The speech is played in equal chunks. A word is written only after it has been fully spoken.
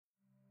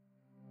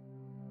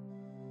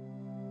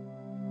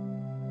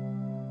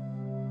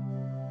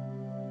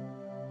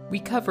We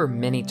cover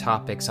many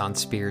topics on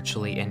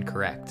Spiritually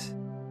Incorrect,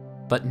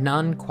 but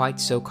none quite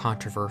so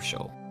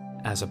controversial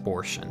as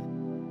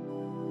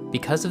abortion.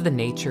 Because of the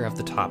nature of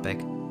the topic,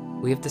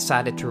 we have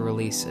decided to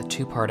release a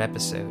two-part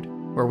episode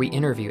where we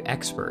interview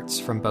experts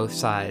from both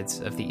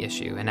sides of the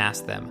issue and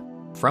ask them,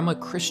 from a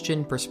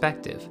Christian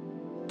perspective,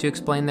 to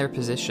explain their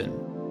position.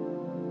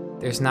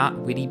 There's not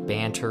witty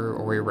banter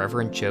or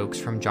irreverent jokes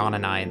from John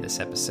and I in this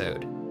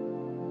episode.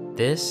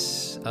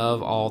 This,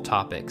 of all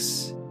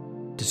topics,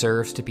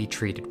 deserves to be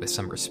treated with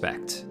some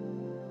respect.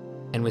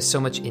 And with so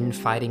much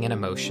infighting and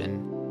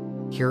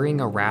emotion, hearing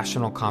a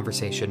rational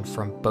conversation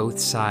from both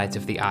sides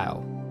of the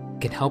aisle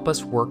can help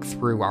us work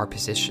through our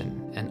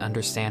position and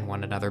understand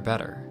one another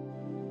better.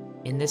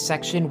 In this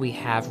section, we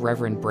have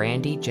Reverend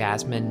Brandy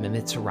Jasmine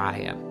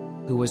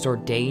Mimitzraiem, who was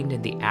ordained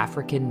in the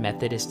African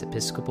Methodist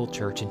Episcopal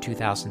Church in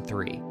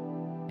 2003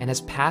 and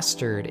has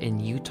pastored in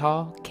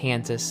Utah,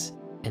 Kansas,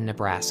 and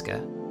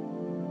Nebraska.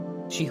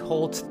 She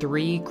holds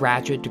 3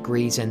 graduate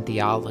degrees in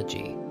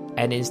theology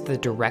and is the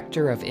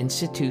Director of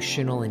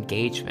Institutional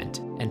Engagement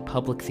and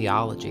Public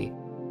Theology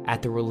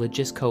at the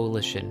Religious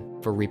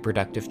Coalition for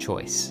Reproductive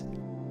Choice.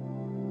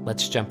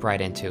 Let's jump right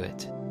into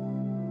it.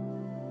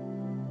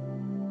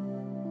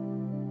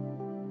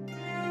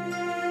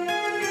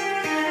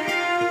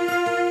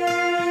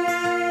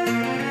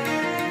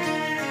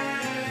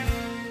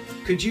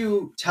 Could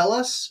you tell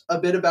us a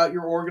bit about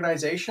your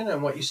organization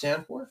and what you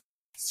stand for?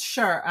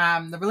 Sure.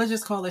 The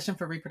Religious Coalition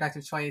for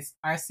Reproductive Choice,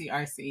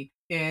 RCRC,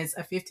 is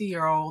a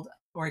 50-year-old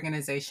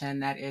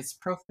organization that is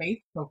pro-faith,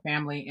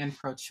 pro-family, and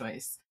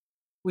pro-choice.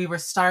 We were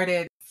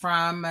started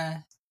from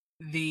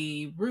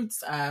the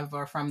roots of,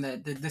 or from the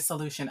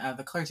dissolution of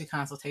the clergy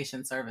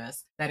consultation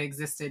service that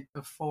existed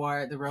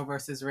before the Roe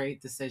versus Wade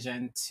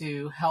decision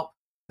to help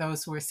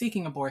those who were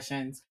seeking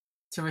abortions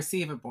to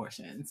receive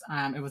abortions.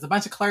 It was a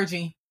bunch of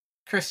clergy,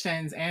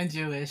 Christians, and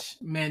Jewish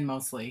men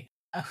mostly,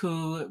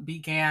 who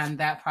began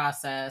that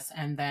process.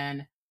 And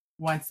then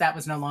once that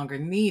was no longer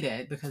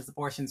needed because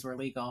abortions were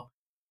legal,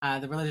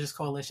 the Religious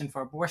Coalition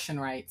for Abortion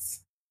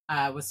Rights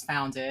was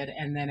founded.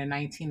 And then in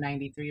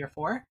 1993 or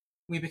 4,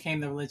 we became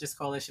the Religious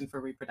Coalition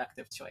for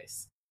Reproductive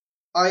Choice.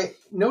 I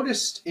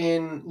noticed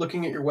in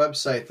looking at your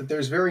website that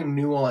there's very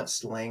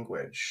nuanced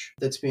language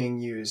that's being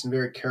used and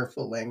very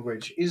careful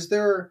language. Is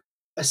there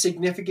a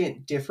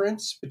significant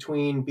difference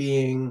between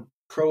being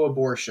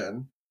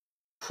pro-abortion,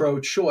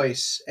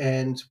 pro-choice,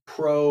 and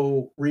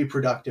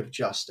pro-reproductive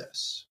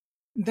justice?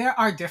 There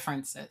are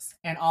differences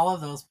in all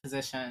of those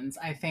positions.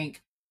 I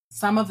think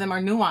some of them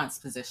are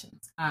nuanced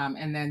positions,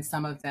 and then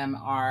some of them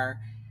are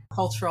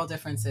cultural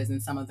differences,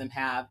 and some of them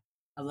have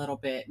a little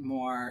bit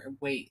more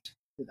weight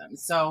to them.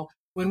 So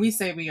when we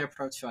say we are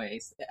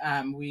pro-choice,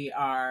 we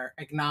are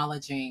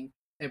acknowledging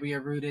that we are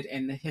rooted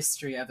in the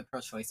history of the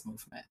pro-choice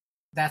movement.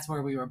 That's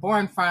where we were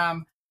born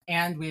from,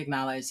 and we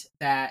acknowledge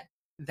that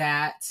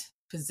that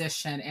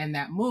position and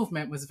that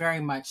movement was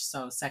very much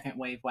so second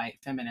wave white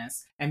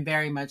feminist and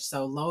very much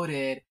so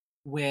loaded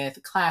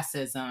with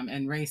classism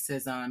and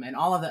racism and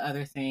all of the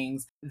other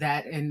things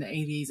that in the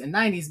 80s and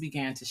 90s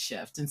began to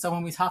shift. And so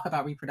when we talk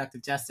about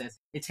reproductive justice,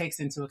 it takes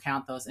into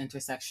account those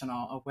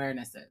intersectional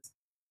awarenesses.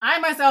 I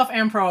myself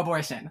am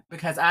pro-abortion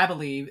because I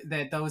believe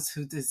that those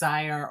who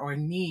desire or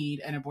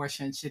need an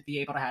abortion should be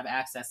able to have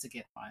access to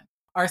get one.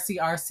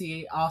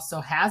 RCRC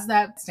also has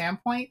that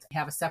standpoint. We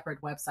have a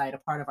separate website, a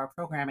part of our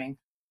programming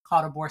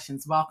called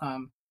Abortions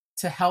Welcome,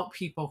 to help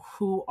people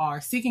who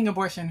are seeking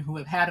abortion, who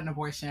have had an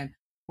abortion,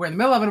 who are in the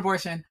middle of an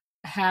abortion,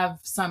 have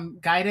some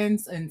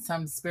guidance and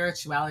some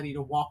spirituality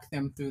to walk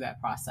them through that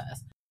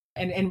process.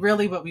 And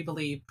really what we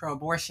believe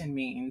pro-abortion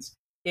means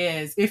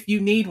is if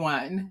you need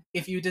one,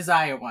 if you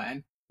desire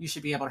one, you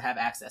should be able to have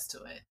access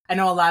to it. I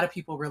know a lot of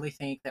people really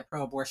think that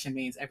pro-abortion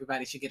means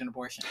everybody should get an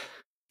abortion.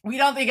 We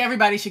don't think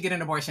everybody should get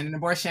an abortion. An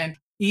abortion,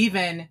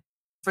 even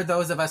for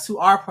those of us who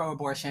are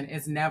pro-abortion,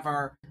 is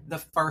never the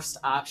first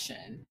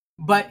option.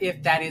 But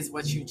if that is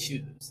what you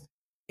choose,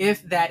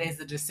 if that is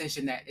the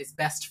decision that is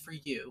best for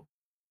you,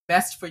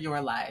 best for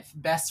your life,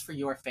 best for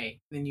your faith,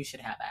 then you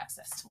should have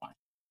access to one.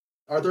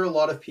 Are there a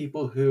lot of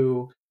people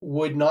who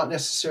would not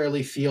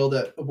necessarily feel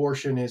that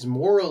abortion is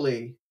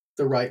morally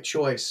the right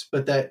choice,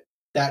 but that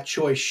that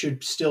choice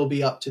should still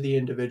be up to the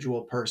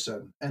individual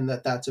person and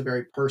that that's a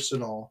very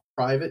personal,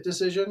 private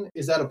decision?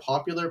 Is that a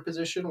popular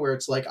position where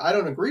it's like, I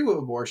don't agree with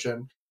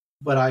abortion,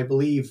 but I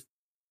believe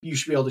you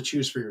should be able to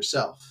choose for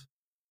yourself?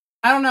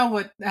 I don't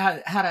know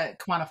how to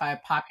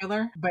quantify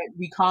popular, but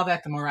we call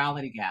that the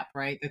morality gap,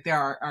 right? That there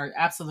are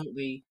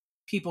absolutely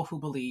people who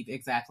believe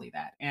exactly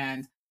that.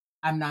 And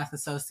I'm not the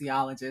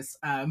sociologist,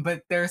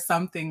 but there's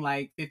something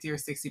like 50 or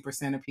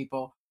 60% of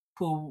people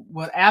who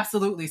will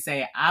absolutely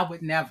say, I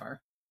would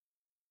never.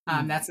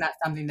 That's not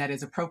something that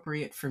is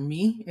appropriate for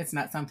me. It's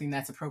not something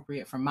that's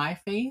appropriate for my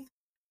faith.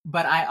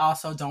 But I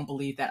also don't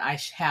believe that I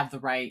have the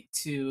right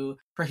to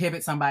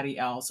prohibit somebody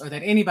else or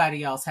that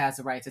anybody else has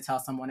the right to tell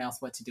someone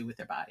else what to do with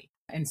their body.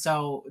 And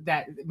so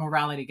that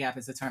morality gap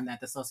is a term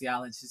that the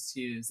sociologists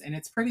use, and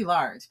it's pretty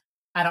large.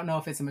 I don't know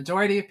if it's a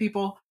majority of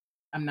people,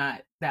 I'm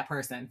not that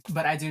person,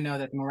 but I do know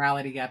that the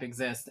morality gap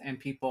exists and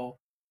people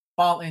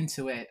fall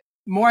into it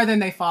more than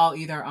they fall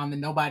either on the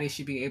nobody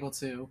should be able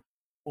to,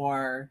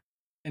 or,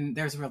 and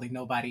there's really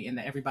nobody in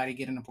the everybody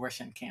get an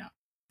abortion camp.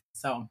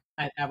 So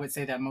I would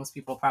say that most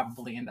people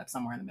probably end up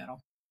somewhere in the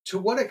middle. To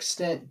what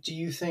extent do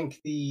you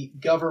think the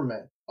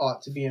government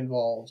ought to be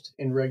involved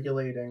in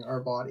regulating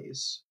our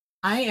bodies?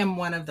 I am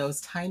one of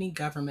those tiny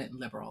government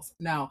liberals.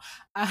 No.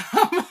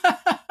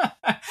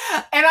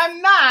 And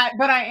I'm not,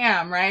 but I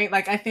am, right?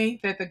 Like, I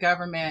think that the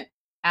government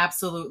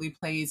absolutely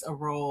plays a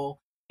role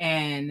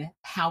in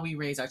how we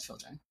raise our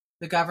children.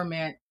 The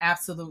government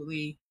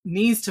absolutely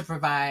needs to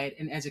provide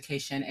an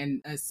education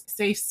and a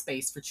safe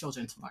space for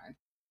children to learn.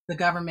 The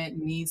government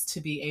needs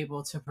to be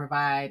able to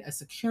provide a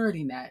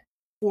security net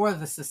for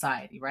the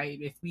society, right?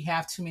 If we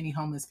have too many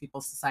homeless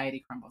people,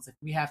 society crumbles. If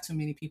we have too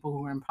many people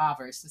who are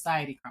impoverished,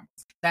 society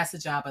crumbles. That's the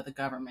job of the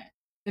government.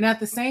 And at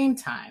the same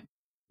time,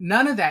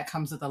 none of that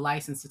comes with a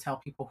license to tell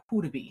people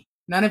who to be.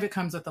 None of it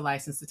comes with a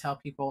license to tell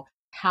people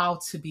how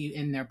to be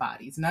in their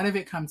bodies. None of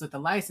it comes with a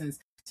license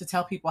to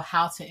tell people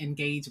how to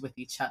engage with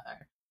each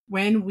other.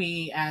 When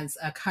we as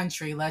a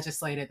country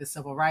legislated the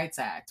Civil Rights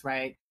Act,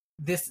 right,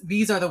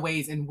 these are the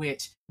ways in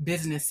which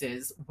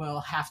businesses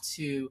will have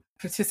to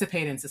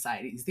participate in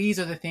societies. These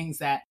are the things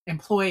that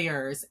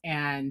employers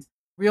and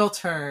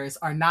realtors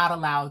are not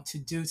allowed to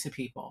do to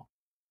people.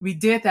 We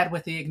did that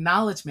with the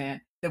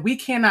acknowledgement that we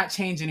cannot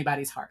change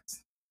anybody's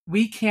hearts.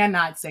 We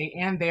cannot say,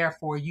 and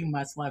therefore you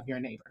must love your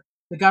neighbor.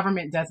 The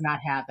government does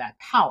not have that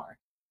power.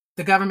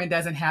 The government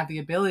doesn't have the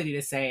ability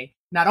to say,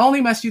 not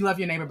only must you love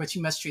your neighbor, but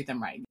you must treat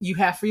them right. You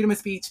have freedom of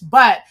speech,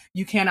 but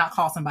you cannot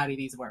call somebody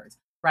these words,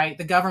 right?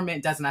 The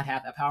government does not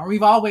have that power.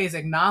 We've always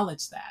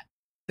acknowledged that.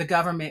 The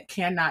government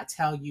cannot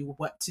tell you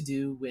what to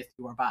do with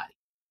your body.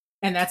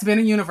 And that's been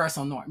a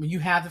universal norm. You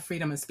have the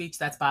freedom of speech,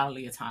 that's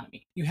bodily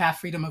autonomy. You have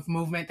freedom of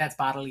movement, that's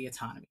bodily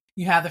autonomy.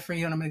 You have the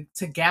freedom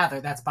to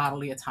gather, that's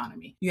bodily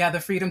autonomy. You have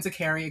the freedom to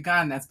carry a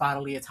gun, that's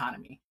bodily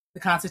autonomy. The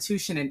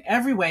Constitution in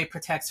every way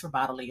protects for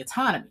bodily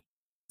autonomy.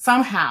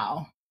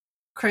 Somehow,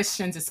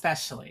 Christians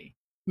especially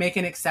make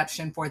an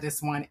exception for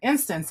this one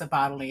instance of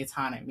bodily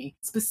autonomy,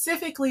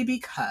 specifically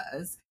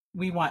because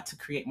we want to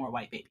create more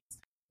white babies.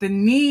 The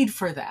need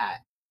for that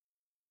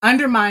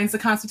undermines the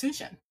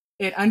Constitution.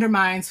 It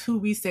undermines who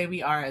we say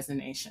we are as a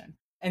nation.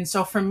 And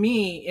so for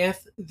me,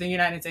 if the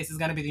United States is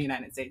going to be the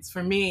United States,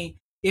 for me,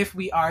 if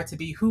we are to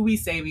be who we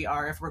say we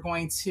are, if we're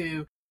going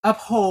to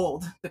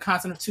uphold the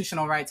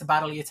constitutional right to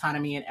bodily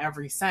autonomy in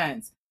every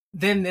sense,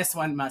 then this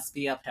one must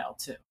be upheld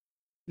too.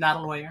 Not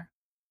a lawyer,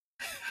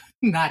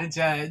 not a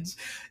judge,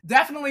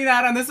 definitely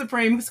not on the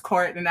Supreme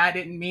Court. And I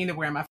didn't mean to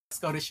wear my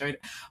SCOTUS shirt,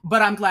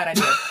 but I'm glad I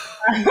did.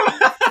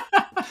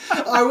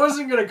 I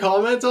wasn't going to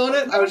comment on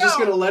it. I was just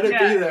going to let it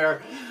be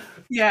there.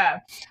 Yeah.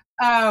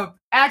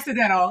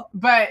 Accidental.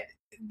 But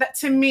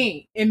to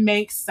me, it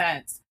makes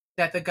sense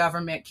that the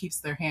government keeps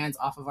their hands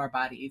off of our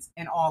bodies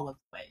in all of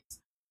the ways.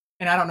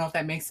 And I don't know if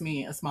that makes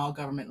me a small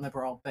government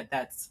liberal, but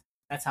that's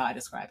how I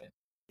describe it.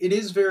 It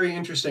is very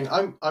interesting.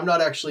 I'm not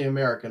actually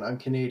American. I'm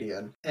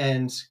Canadian.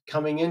 And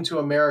coming into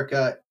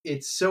America,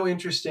 it's so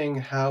interesting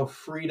how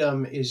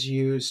freedom is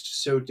used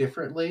so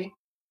differently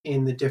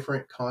in the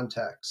different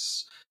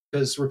contexts.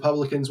 Because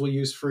Republicans will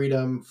use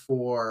freedom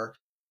for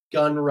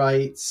gun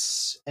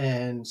rights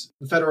and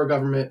the federal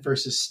government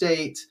versus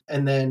state.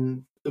 And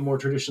then the more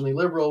traditionally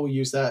liberal will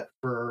use that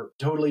for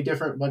totally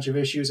different bunch of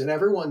issues. And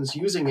everyone's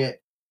using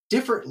it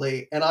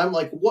differently. And I'm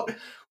like, what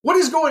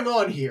is going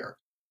on here?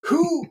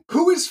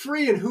 Who is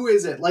free and who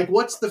isn't? Like,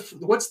 what's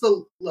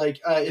the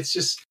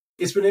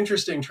it's been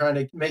interesting trying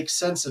to make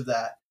sense of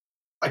that.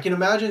 I can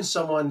imagine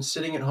someone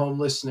sitting at home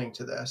listening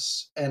to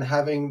this and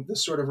having the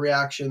sort of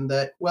reaction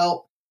that,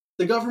 well,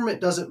 the government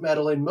doesn't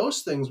meddle in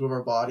most things with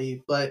our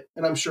body, but,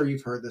 and I'm sure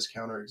you've heard this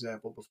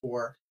counterexample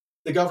before,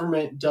 the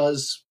government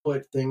does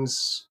put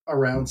things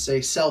around, say,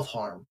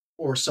 self-harm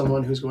or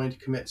someone who's going to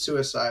commit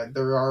suicide.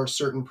 There are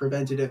certain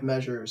preventative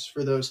measures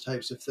for those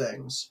types of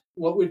things.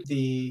 What would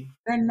the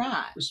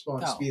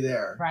response be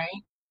there? Right?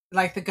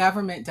 Like, the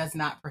government does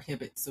not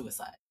prohibit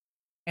suicide.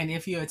 And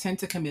if you attempt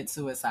to commit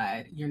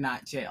suicide, you're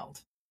not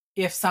jailed.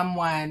 If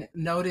someone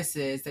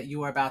notices that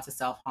you are about to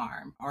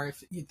self-harm, or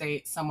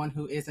if someone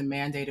who is a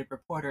mandated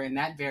reporter in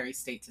that very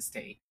state to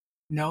state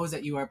knows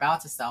that you are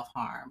about to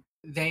self-harm,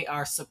 they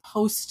are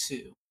supposed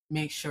to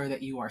make sure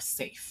that you are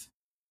safe,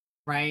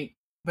 right?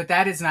 But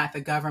that is not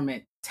the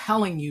government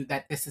telling you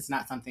that this is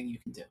not something you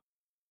can do.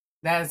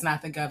 That is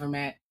not the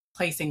government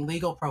placing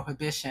legal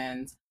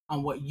prohibitions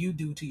on what you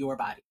do to your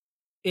body.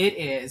 It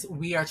is,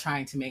 we are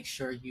trying to make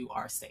sure you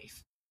are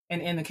safe.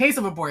 And in the case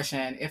of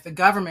abortion, if the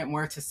government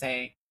were to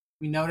say,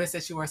 we notice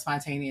that you are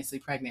spontaneously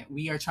pregnant,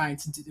 we are trying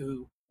to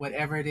do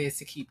whatever it is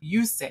to keep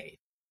you safe,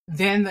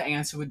 then the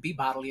answer would be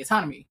bodily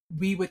autonomy.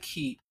 We would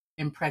keep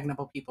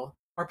impregnable people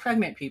or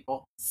pregnant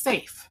people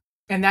safe.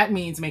 And that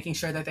means making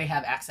sure that they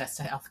have access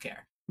to healthcare,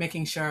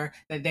 making sure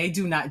that they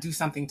do not do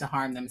something to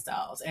harm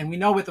themselves. And we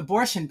know with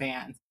abortion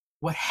bans,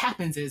 what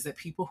happens is that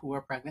people who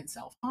are pregnant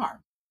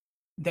self-harm.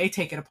 They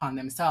take it upon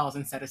themselves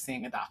instead of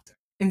seeing a doctor.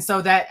 And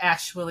so that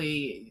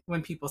actually,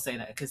 when people say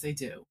that, because they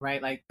do,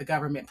 right? Like the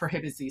government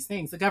prohibits these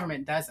things, the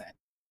government doesn't.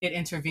 It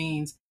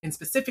intervenes in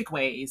specific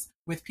ways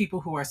with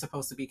people who are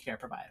supposed to be care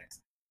providers.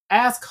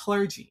 As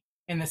clergy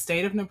in the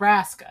state of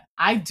Nebraska,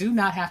 I do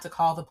not have to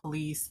call the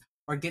police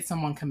or get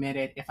someone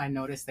committed if I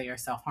notice they are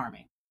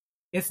self-harming.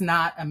 It's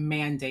not a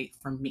mandate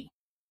for me.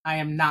 I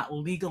am not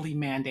legally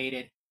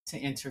mandated to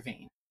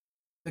intervene.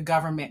 The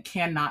government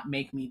cannot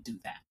make me do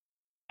that.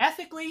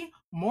 Ethically,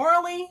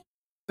 morally,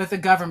 but the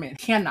government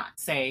cannot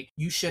say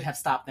you should have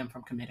stopped them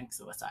from committing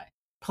suicide.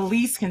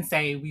 Police can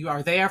say, we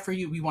are there for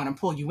you. We want to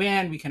pull you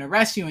in. We can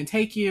arrest you and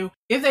take you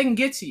if they can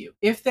get to you.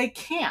 If they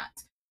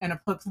can't, and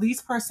a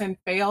police person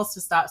fails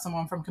to stop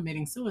someone from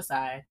committing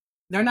suicide,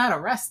 they're not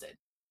arrested.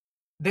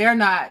 They're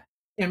not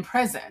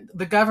imprisoned.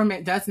 The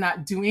government does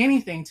not do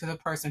anything to the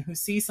person who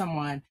sees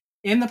someone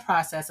in the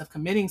process of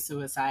committing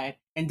suicide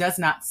and does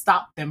not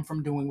stop them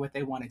from doing what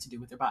they wanted to do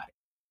with their body.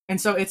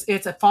 And so it's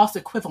a false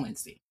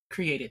equivalency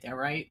created there,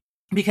 right?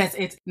 Because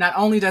it's not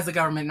only does the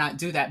government not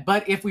do that,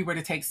 but if we were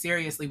to take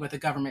seriously what the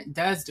government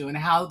does do and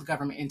how the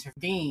government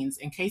intervenes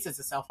in cases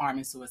of self-harm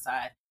and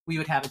suicide, we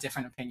would have a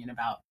different opinion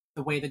about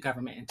the way the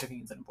government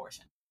intervenes in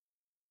abortion.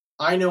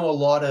 I know a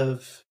lot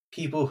of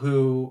people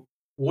who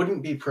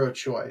wouldn't be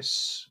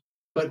pro-choice,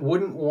 but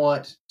wouldn't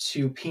want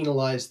to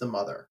penalize the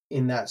mother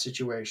in that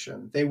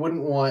situation. They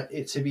wouldn't want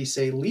it to be,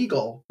 say,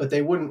 legal, but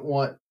they wouldn't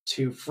want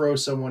to throw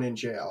someone in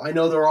jail. I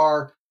know there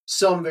are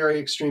some very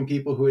extreme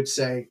people who would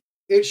say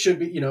it should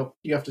be,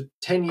 you have to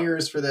 10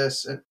 years for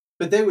this,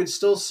 but they would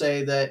still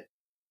say that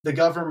the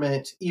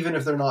government, even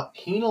if they're not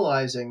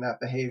penalizing that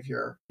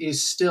behavior,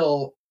 is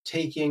still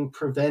taking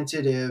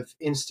preventative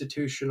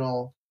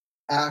institutional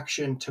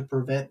action to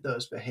prevent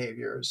those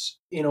behaviors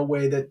in a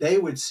way that they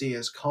would see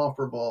as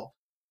comparable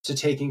to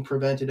taking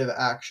preventative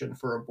action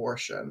for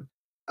abortion.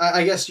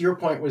 I guess your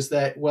point was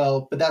that,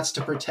 well, but that's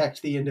to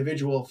protect the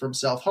individual from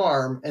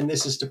self-harm, and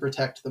this is to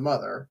protect the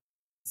mother.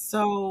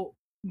 So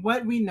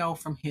what we know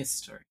from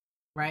history,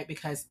 right?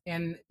 Because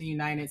in the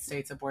United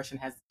States, abortion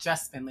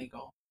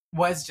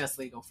was just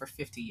legal for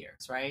 50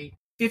 years, right?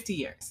 50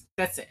 years.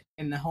 That's it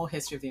in the whole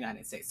history of the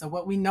United States. So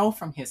what we know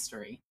from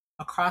history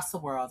across the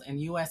world and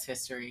US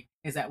history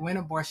is that when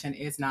abortion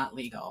is not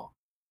legal,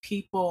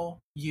 people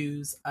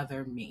use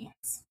other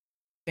means.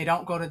 They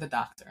don't go to the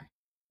doctor.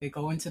 They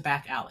go into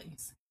back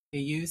alleys. They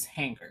use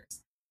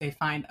hangers. They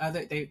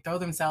throw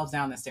themselves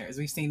down the stairs.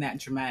 We've seen that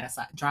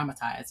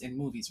dramatized in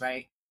movies,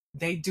 right?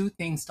 They do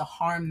things to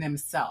harm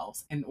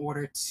themselves in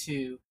order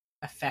to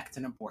effect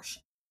an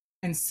abortion.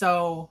 And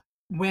so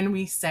when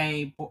we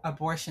say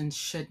abortion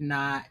should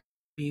not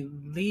be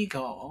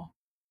legal,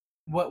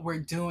 what we're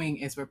doing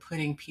is we're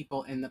putting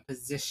people in the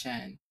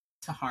position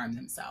to harm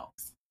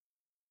themselves.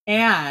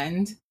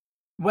 And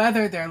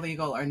whether they're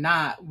legal or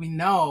not, we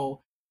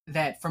know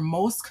that for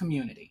most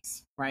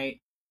communities, right?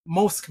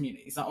 Most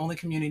communities, the only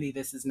community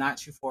this is not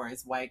true for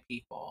is white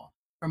people.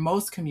 For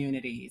most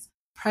communities,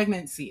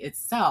 pregnancy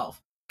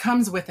itself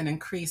comes with an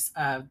increase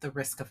of the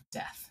risk of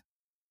death.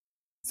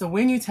 So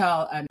when you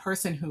tell a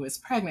person who is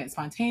pregnant,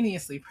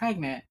 spontaneously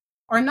pregnant,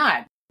 or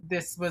not,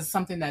 this was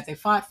something that they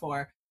fought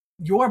for,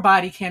 your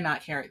body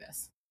cannot carry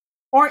this.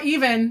 Or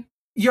even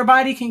your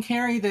body can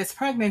carry this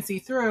pregnancy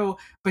through,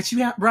 but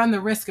you run the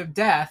risk of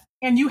death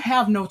and you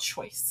have no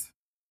choice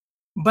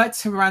but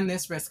to run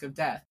this risk of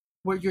death.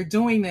 What you're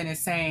doing then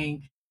is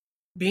saying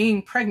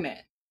getting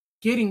pregnant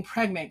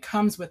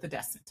comes with a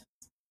death sentence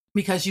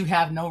because you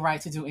have no right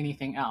to do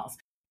anything else.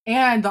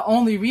 And the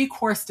only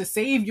recourse to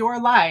save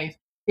your life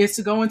is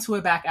to go into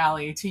a back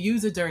alley, to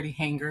use a dirty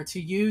hanger,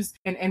 to use,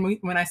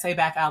 when I say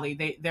back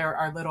alley, there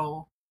are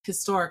little,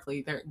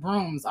 historically, there are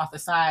rooms off the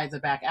sides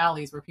of back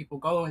alleys where people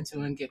go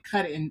into and get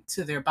cut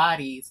into their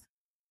bodies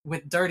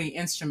with dirty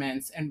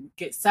instruments and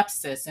get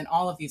sepsis and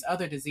all of these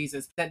other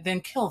diseases that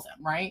then kill them,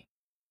 right?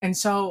 And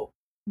so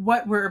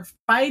what we're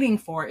fighting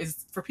for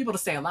is for people to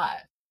stay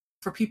alive,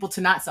 for people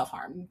to not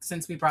self-harm,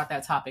 since we brought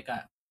that topic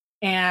up.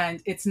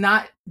 And it's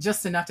not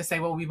just enough to say,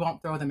 well, we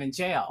won't throw them in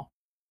jail.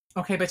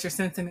 Okay, but you're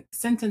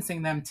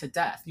sentencing them to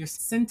death. You're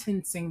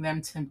sentencing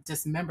them to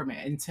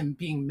dismemberment and to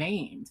being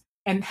maimed.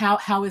 And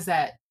how is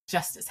that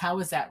justice? How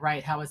is that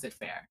right? How is it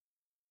fair?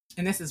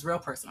 And this is real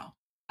personal.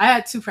 I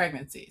had 3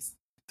 pregnancies.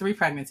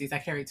 I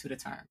carried 2 to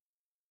term.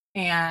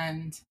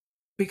 And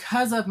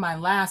because of my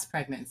last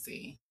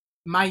pregnancy,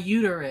 my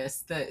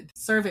uterus, the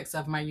cervix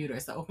of my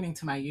uterus, the opening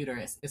to my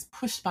uterus is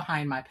pushed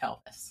behind my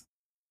pelvis.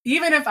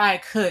 Even if I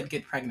could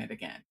get pregnant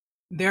again,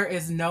 there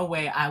is no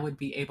way I would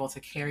be able to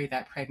carry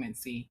that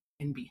pregnancy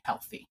and be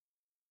healthy.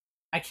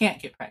 I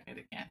can't get pregnant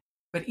again.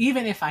 But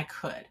even if I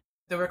could,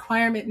 the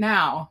requirement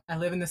now, I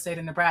live in the state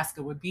of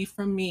Nebraska, would be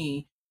for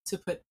me to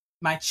put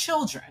my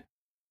children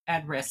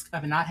at risk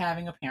of not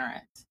having a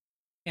parent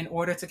in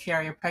order to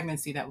carry a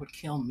pregnancy that would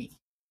kill me.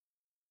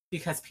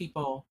 Because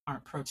people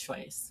aren't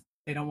pro-choice.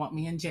 They don't want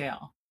me in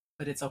jail,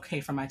 but it's okay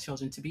for my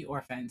children to be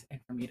orphaned and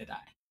for me to die.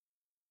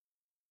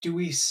 Do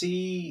we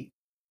see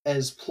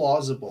as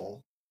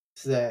plausible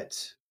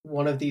that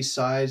one of these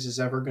sides is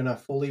ever going to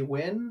fully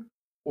win?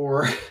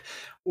 or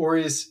or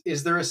is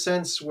there a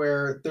sense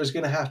where there's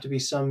going to have to be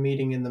some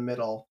meeting in the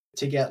middle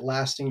to get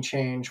lasting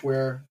change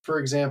where, for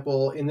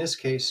example, in this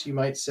case, you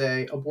might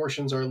say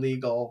abortions are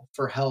legal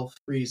for health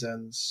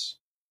reasons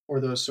or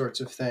those sorts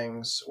of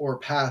things, or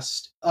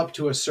passed up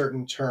to a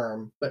certain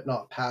term, but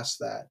not past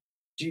that.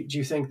 Do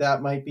you think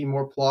that might be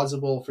more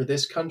plausible for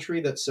this country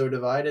that's so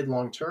divided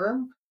long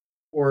term?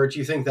 Or do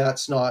you think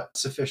that's not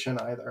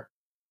sufficient either?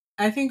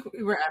 I think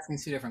we're asking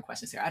two different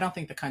questions here. I don't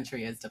think the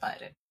country is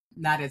divided,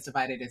 not as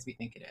divided as we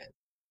think it is.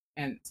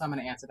 And so I'm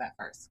going to answer that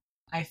first.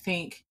 I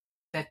think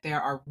that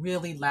there are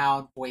really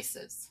loud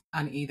voices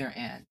on either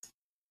end.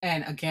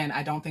 And again,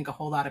 I don't think a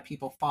whole lot of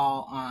people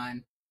fall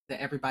on that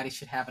everybody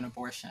should have an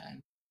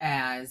abortion,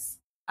 as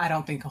I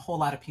don't think a whole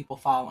lot of people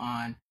fall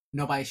on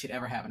nobody should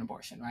ever have an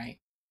abortion, right?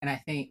 And I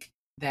think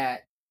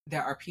that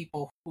there are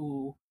people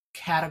who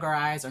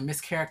categorize or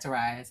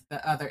mischaracterize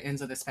the other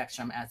ends of the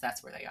spectrum as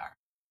that's where they are.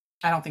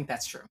 I don't think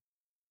that's true.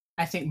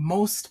 I think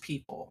most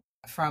people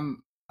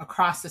from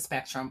across the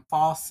spectrum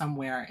fall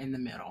somewhere in the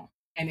middle.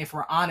 And if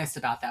we're honest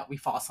about that, we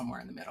fall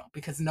somewhere in the middle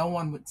because no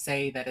one would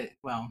say that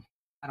well,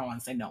 I don't want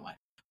to say no one.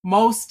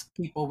 Most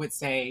people would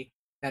say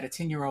that a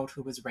 10-year-old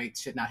who was raped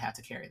should not have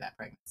to carry that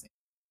pregnancy.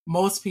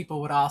 Most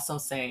people would also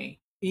say,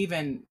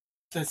 even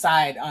the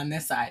side on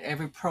this side,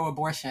 every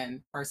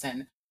pro-abortion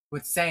person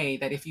would say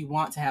that if you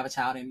want to have a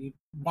child and you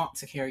want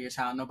to carry your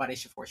child, nobody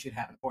should force you to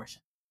have an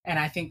abortion. And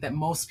I think that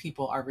most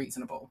people are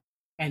reasonable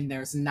and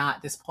there's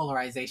not this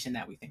polarization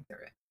that we think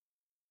there is.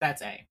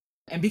 That's A.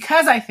 And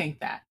because I think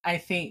that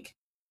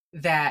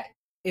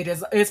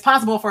it's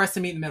possible for us to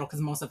meet in the middle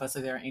because most of us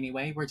are there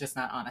anyway. We're just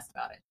not honest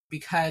about it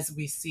because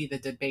we see the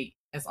debate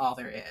as all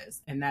there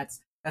is. And that's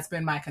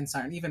been my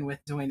concern, even with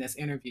doing this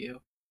interview,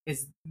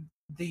 is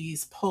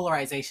these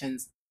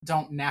polarizations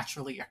don't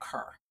naturally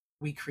occur.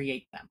 We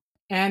create them.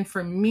 And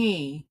for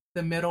me,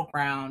 the middle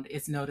ground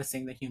is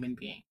noticing the human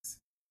beings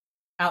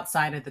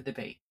outside of the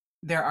debate.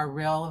 There are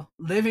real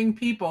living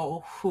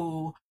people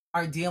who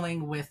are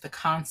dealing with the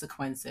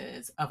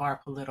consequences of our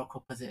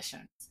political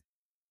positions.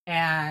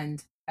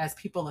 And as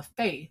people of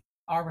faith,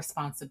 our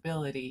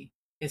responsibility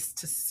is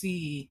to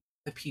see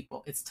the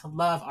people. It's to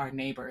love our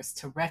neighbors,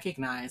 to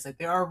recognize that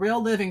there are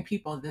real living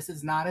people. This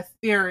is not a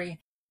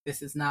theory.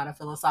 This is not a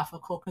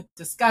philosophical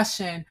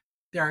discussion.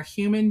 There are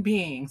human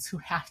beings who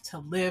have to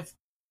live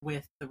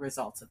with the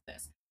results of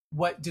this.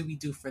 What do we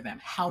do for them?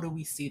 How do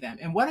we see them?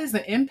 And what is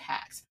the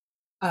impact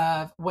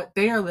of what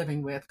they are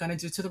living with going to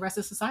do to the rest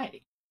of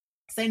society?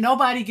 Say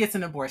nobody gets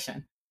an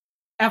abortion,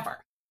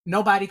 ever.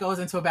 Nobody goes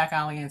into a back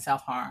alley and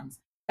self-harms.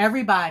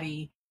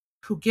 Everybody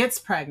who gets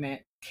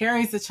pregnant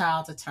carries the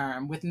child to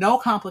term with no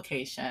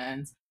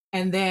complications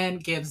and then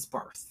gives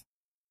birth.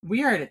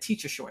 We are at a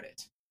teacher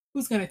shortage.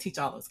 Who's going to teach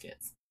all those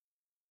kids?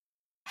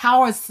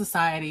 How is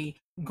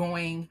society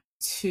going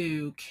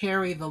to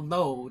carry the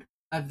load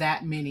of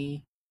that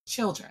many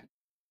children?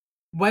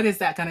 What is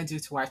that going to do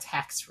to our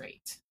tax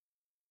rate?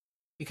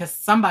 Because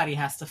somebody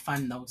has to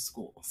fund those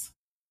schools.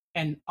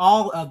 And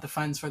all of the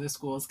funds for the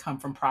schools come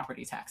from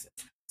property taxes.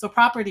 So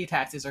property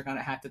taxes are going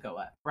to have to go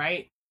up,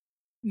 right?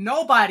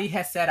 Nobody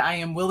has said, I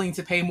am willing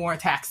to pay more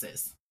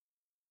taxes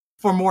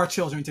for more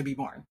children to be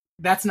born.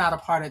 That's not a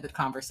part of the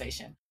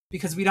conversation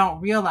because we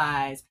don't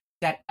realize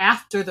that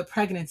after the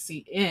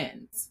pregnancy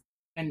ends,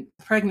 and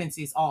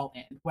pregnancies all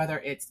end, whether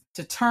it's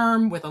to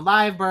term with a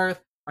live birth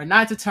or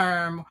not to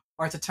term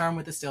or to term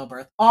with a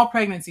stillbirth, all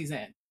pregnancies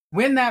end.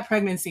 When that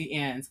pregnancy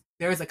ends,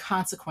 there is a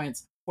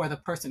consequence for the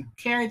person who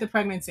carried the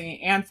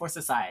pregnancy and for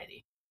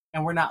society.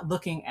 And we're not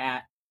looking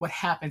at what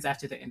happens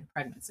after the end of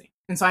pregnancy.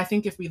 And so I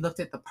think if we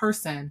looked at the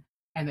person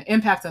and the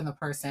impact on the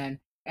person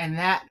and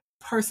that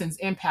person's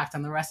impact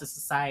on the rest of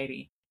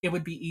society, it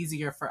would be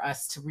easier for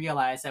us to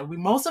realize that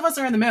most of us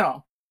are in the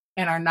middle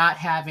and are not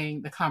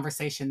having the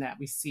conversation that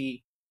we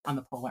see on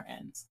the polar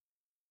ends.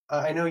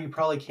 I know you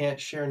probably can't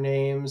share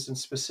names and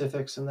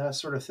specifics and that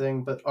sort of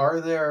thing, but are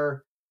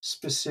there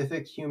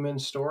specific human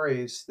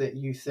stories that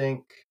you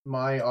think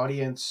my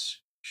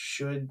audience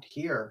should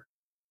hear?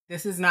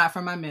 This is not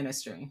from my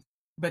ministry,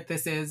 but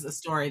this is a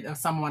story of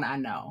someone I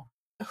know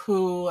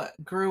who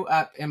grew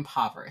up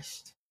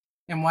impoverished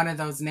in one of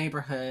those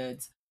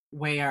neighborhoods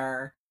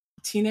where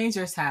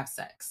teenagers have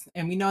sex.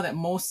 And we know that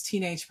most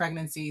teenage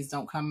pregnancies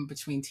don't come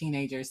between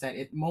teenagers,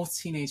 most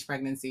teenage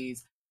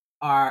pregnancies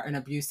are an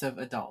abusive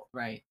adult,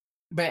 right?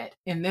 But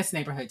in this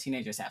neighborhood,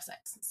 teenagers have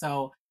sex.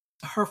 So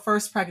her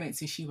first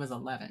pregnancy, she was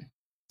 11.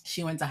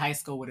 She went to high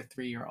school with a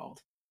 3-year-old.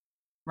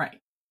 Right.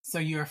 So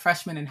you're a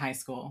freshman in high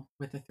school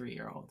with a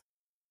 3-year-old.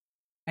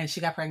 And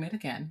she got pregnant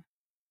again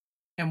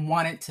and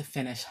wanted to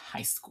finish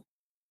high school.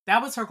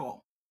 That was her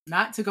goal,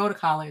 not to go to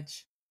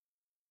college,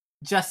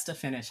 just to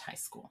finish high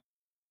school.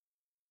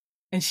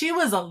 And she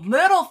was a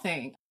little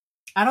thing.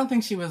 I don't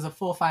think she was a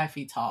full 5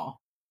 feet tall.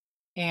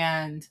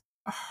 And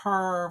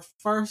her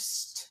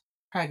first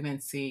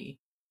pregnancy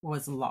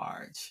was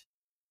large.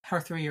 Her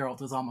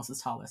 3-year-old was almost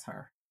as tall as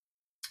her.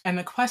 And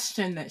the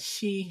question that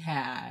she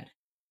had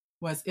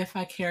was, if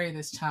I carry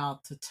this child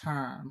to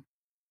term,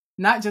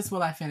 not just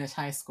will I finish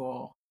high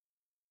school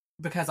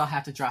because I'll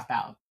have to drop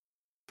out,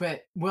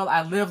 but will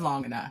I live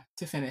long enough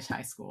to finish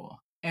high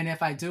school? And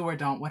if I do or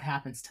don't, what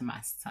happens to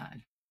my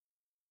son?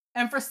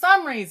 And for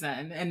some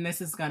reason, and this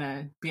is going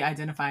to be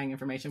identifying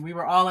information, we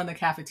were all in the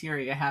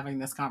cafeteria having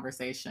this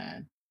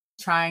conversation,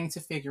 trying to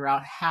figure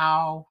out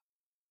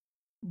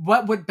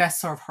what would best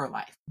serve her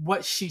life,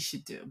 what she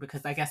should do,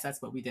 because I guess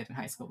that's what we did in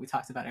high school. We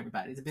talked about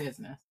everybody's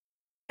business.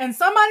 And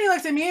somebody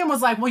looked at me and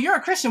was like, well, you're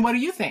a Christian. What do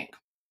you think?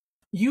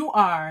 You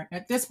are,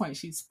 at this point,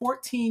 she's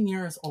 14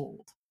 years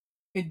old.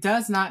 It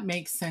does not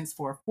make sense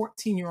for a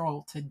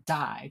 14-year-old to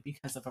die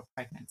because of a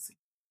pregnancy.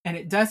 And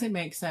it doesn't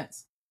make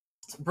sense.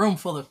 It's a room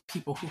full of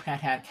people who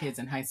had kids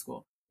in high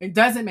school. It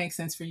doesn't make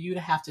sense for you to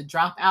have to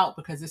drop out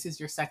because this is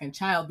your second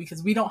child,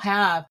 because we don't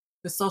have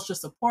the social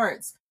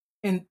supports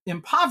in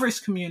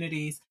impoverished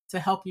communities to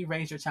help you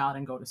raise your child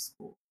and go to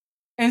school.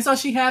 And so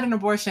she had an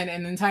abortion,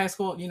 and the entire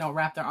school,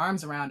 wrapped their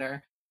arms around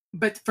her.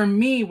 But for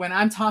me, when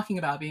I'm talking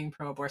about being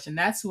pro-abortion,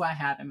 that's who I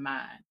have in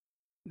mind.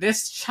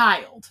 This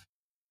child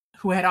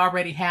who had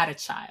already had a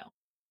child,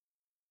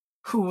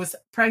 who was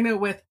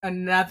pregnant with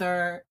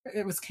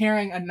was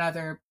carrying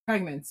another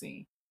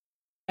pregnancy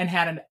and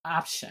had an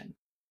option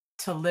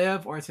to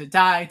live or to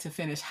die, to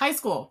finish high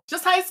school,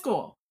 just high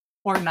school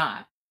or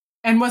not,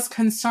 and was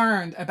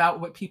concerned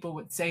about what people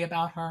would say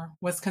about her,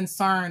 was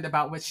concerned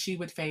about what she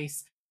would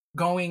face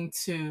going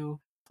to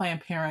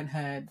Planned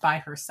Parenthood by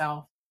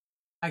herself.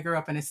 I grew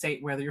up in a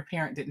state where your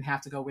parent didn't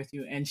have to go with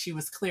you, and she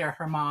was clear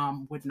her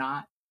mom would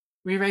not.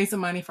 We raised the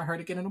money for her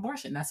to get an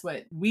abortion. That's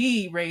what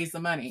we raised the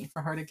money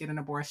for her to get an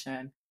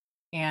abortion.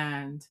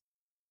 And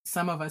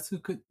some of us who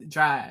could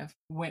drive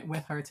went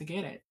with her to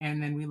get it.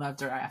 And then we loved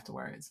her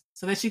afterwards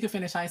so that she could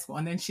finish high school.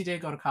 And then she did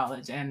go to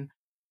college, and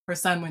her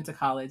son went to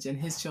college, and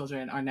his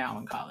children are now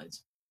in college,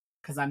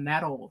 because I'm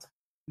that old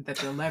that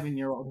the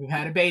 11-year-old who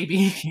had a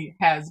baby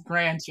has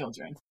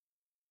grandchildren.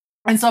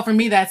 And so for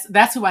me,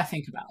 that's who I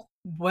think about.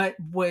 What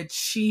would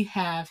she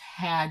have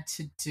had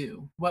to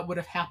do? What would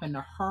have happened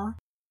to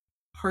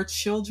her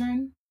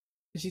children?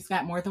 She's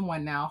got more than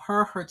one now.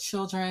 Her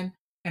children,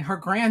 and her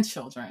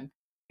grandchildren,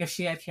 if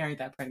she had carried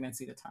that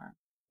pregnancy to term.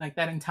 Like,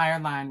 that entire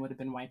line would have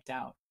been wiped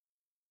out.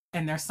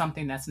 And there's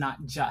something that's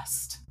not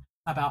just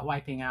about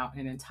wiping out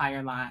an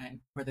entire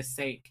line for the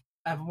sake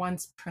of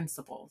one's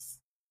principles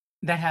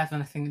that has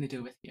nothing to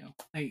do with you.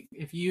 Like,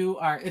 if you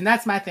are, and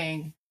that's my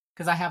thing,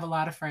 because I have a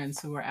lot of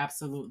friends who are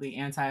absolutely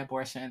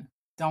anti-abortion,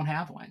 don't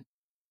have one.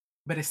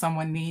 But if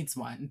someone needs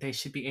one, they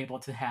should be able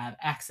to have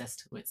access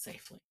to it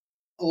safely.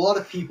 A lot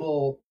of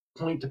people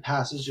point to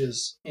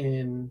passages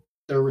in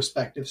their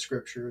respective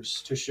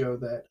scriptures to show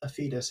that a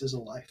fetus is a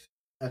life,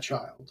 a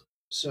child.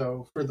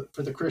 So for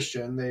the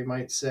Christian, they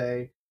might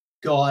say,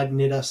 God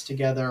knit us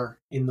together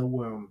in the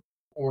womb.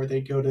 Or they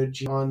go to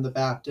John the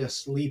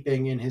Baptist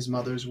leaping in his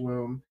mother's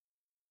womb.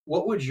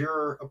 What would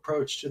your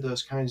approach to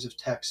those kinds of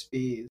texts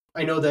be?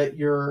 I know that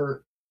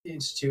your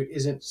institute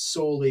isn't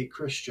solely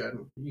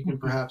Christian. You can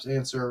perhaps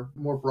answer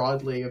more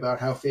broadly about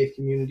how faith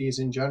communities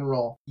in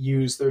general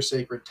use their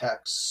sacred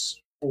texts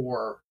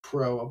for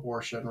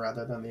pro-abortion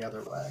rather than the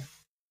other way.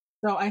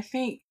 So I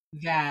think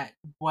that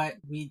what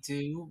we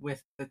do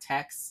with the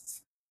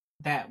texts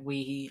that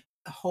we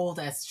hold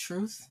as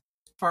truth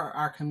for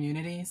our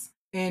communities,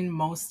 in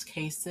most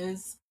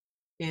cases,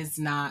 is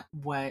not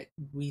what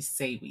we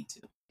say we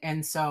do.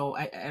 And so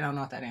I don't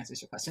know if that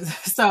answers your question.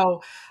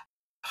 So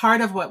part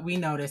of what we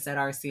notice at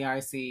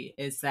RCRC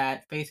is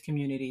that faith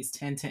communities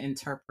tend to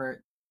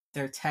interpret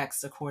their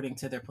texts according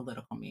to their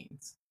political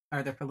means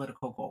or their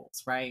political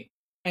goals, right?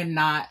 And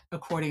not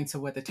according to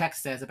what the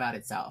text says about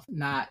itself,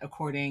 not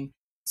according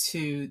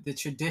to the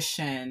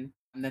tradition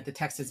that the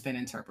text has been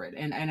interpreted.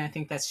 And I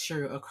think that's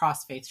true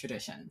across faith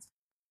traditions.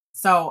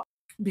 So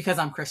because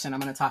I'm Christian,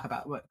 I'm going to talk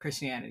about what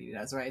Christianity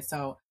does, right?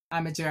 So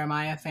I'm a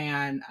Jeremiah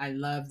fan. I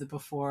love the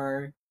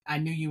before. I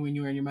knew you when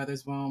you were in your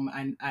mother's womb.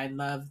 I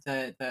love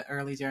the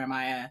early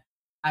Jeremiah.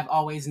 I've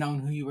always known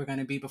who you were going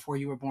to be before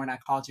you were born. I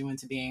called you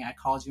into being. I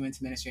called you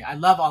into ministry. I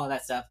love all of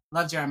that stuff.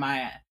 Love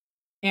Jeremiah.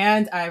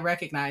 And I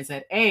recognize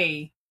that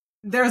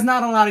there's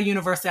not a lot of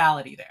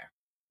universality there,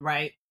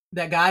 right?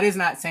 That God is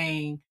not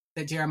saying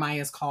that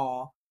Jeremiah's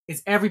call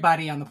is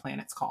everybody on the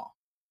planet's call.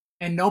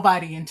 And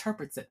nobody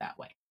interprets it that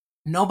way.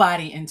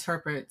 Nobody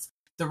interprets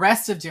the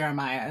rest of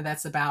Jeremiah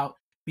that's about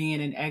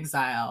being in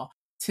exile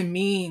to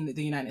mean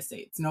the United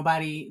States.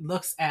 Nobody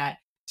looks at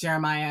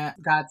Jeremiah,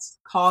 God's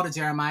call to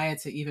Jeremiah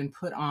to even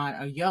put on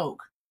a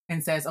yoke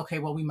and says, okay,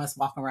 well, we must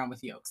walk around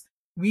with yokes.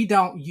 We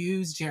don't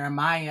use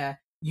Jeremiah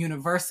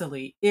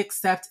universally,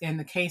 except in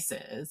the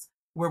cases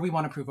where we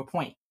want to prove a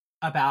point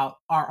about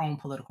our own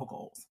political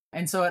goals.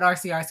 And so at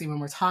RCRC, when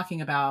we're talking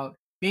about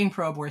being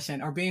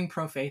pro-abortion or being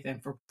pro-faith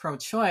and for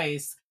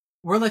pro-choice,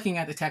 we're looking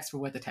at the text for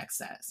what the text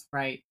says,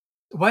 right?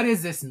 What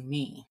does this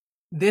mean?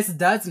 This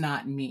does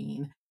not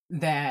mean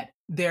that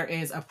there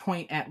is a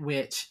point at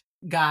which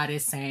God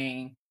is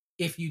saying,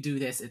 if you do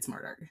this, it's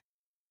murder.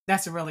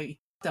 That's a really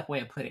tough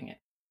way of putting it.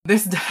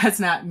 This does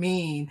not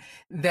mean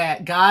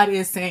that God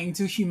is saying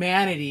to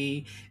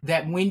humanity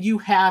that when you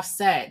have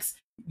sex,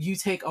 you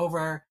take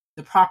over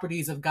the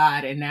properties of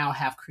God and now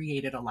have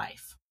created a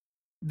life.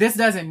 This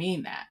doesn't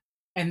mean that.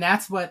 And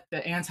that's what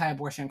the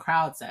anti-abortion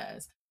crowd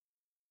says.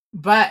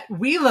 But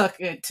we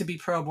look at to be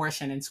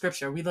pro-abortion in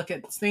scripture. We look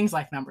at things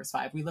like Numbers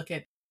 5. We look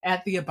at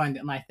the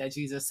abundant life that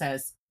Jesus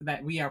says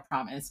that we are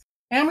promised.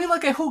 And we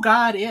look at who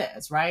God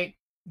is, right?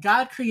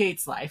 God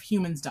creates life,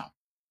 humans don't.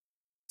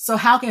 So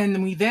how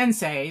can we then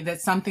say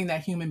that something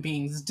that human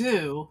beings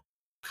do,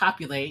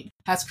 copulate,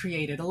 has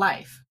created a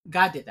life?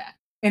 God did that.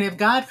 And if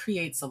God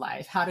creates a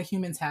life, how do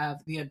humans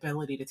have the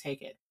ability to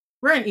take it?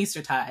 We're in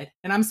Eastertide,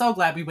 and I'm so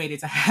glad we waited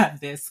to have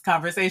this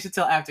conversation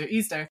till after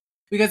Easter,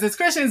 because as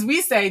Christians,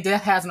 we say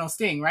death has no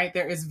sting, right?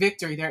 There is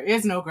victory. There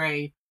is no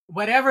grave.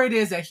 Whatever it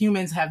is that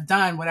humans have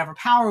done, whatever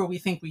power we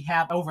think we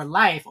have over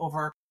life,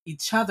 over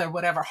each other,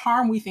 whatever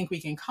harm we think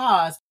we can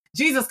cause,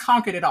 Jesus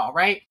conquered it all,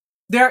 right?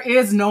 There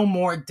is no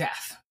more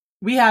death.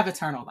 We have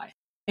eternal life.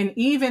 And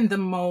even the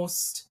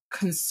most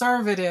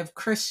conservative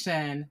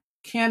Christian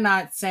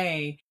cannot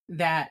say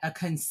that a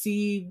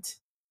conceived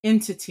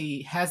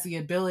entity has the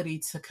ability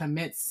to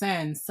commit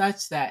sin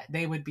such that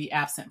they would be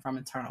absent from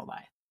eternal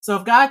life. So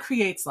if God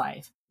creates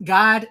life,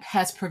 God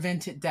has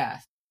prevented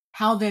death.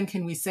 How then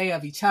can we say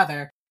of each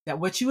other that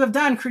what you have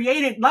done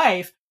created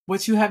life,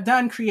 what you have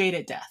done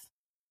created death?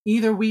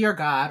 Either we are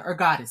God or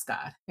God is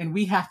God. And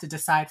we have to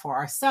decide for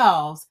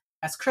ourselves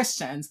as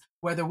Christians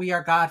whether we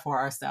are God for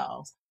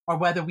ourselves or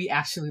whether we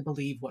actually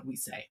believe what we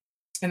say.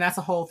 And that's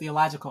a whole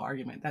theological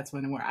argument. That's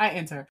where I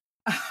enter.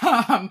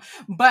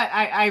 But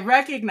I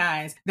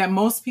recognize that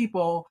most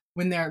people,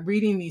 when they're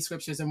reading these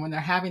scriptures and when they're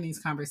having these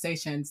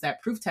conversations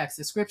that proof text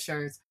the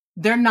scriptures,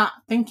 they're not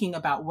thinking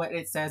about what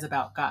it says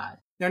about God.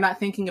 They're not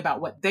thinking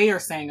about what they are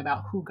saying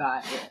about who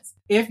God is.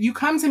 If you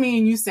come to me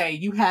and you say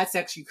you had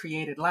sex, you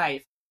created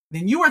life,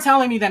 then you are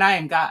telling me that I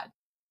am God,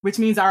 which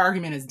means our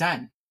argument is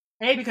done.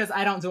 A, because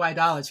I don't do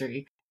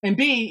idolatry. And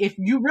B, if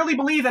you really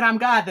believe that I'm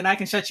God, then I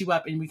can shut you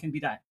up and we can be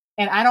done.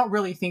 And I don't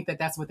really think that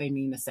that's what they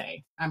mean to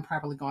say. I'm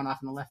probably going off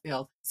in the left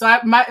field. So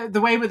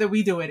the way that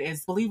we do it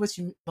is believe what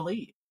you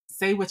believe,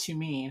 say what you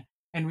mean,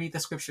 and read the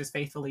scriptures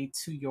faithfully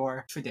to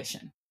your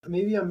tradition.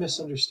 Maybe I'm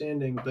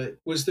misunderstanding, but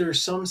was there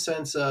some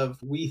sense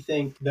of we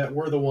think that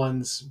we're the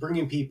ones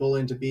bringing people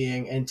into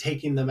being and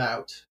taking them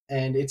out,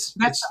 and that's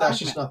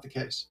just not the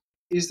case?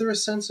 Is there a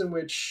sense in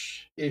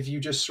which if you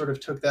just sort of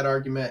took that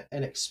argument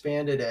and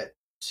expanded it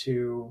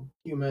to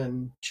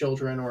human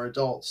children or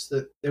adults,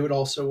 that they would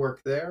also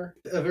work there?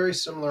 A very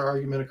similar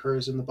argument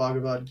occurs in the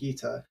Bhagavad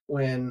Gita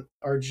when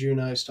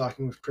Arjuna is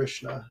talking with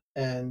Krishna,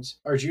 and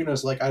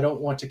Arjuna's like, I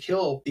don't want to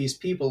kill these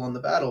people on the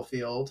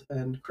battlefield.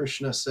 And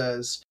Krishna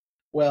says,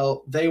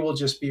 well, they will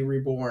just be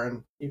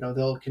reborn.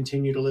 They'll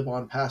continue to live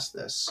on past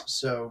this.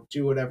 So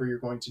do whatever you're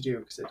going to do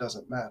because it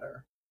doesn't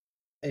matter.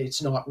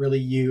 It's not really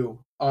you.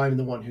 I'm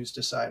the one who's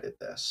decided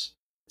this.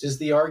 Does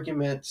the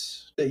argument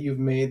that you've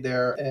made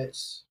there at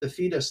the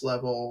fetus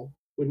level,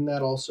 wouldn't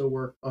that also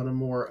work on a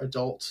more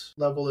adult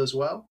level as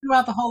well?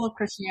 Throughout the whole of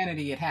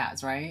Christianity, it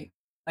has, right?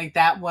 Like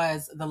that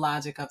was the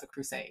logic of the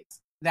Crusades.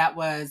 That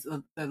was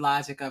the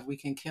logic of we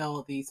can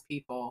kill these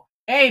people.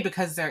 A,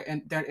 because they're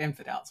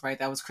infidels, right?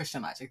 That was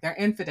Christian logic. They're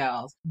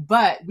infidels,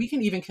 but we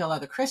can even kill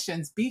other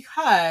Christians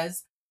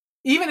because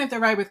even if they're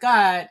right with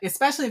God,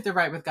 especially if they're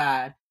right with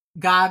God,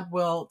 God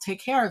will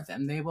take care of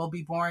them. They will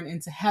be born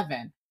into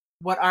heaven.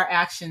 What our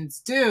actions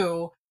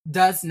do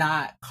does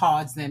not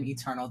cause them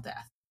eternal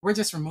death. We're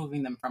just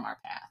removing them from our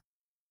path.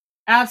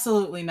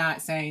 Absolutely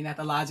not saying that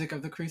the logic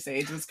of the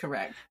Crusades was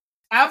correct.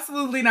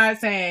 Absolutely not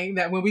saying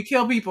that when we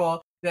kill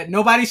people, that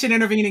nobody should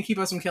intervene and keep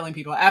us from killing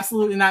people.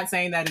 Absolutely not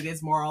saying that it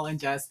is moral and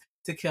just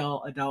to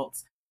kill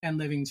adults and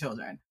living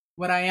children.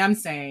 What I am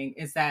saying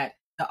is that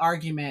the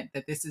argument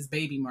that this is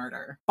baby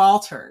murder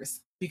falters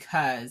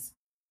because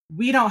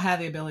we don't have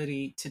the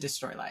ability to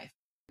destroy life.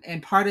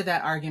 And part of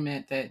that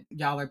argument that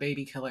y'all are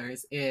baby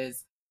killers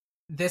is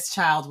this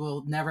child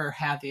will never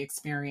have the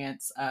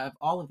experience of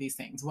all of these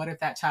things. What if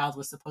that child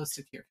was supposed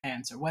to cure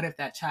cancer? What if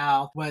that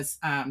child was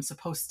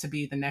supposed to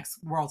be the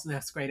world's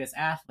next greatest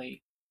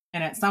athlete?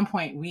 And at some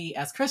point, we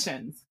as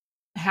Christians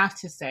have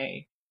to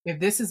say, if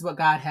this is what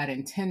God had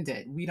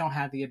intended, we don't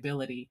have the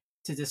ability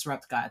to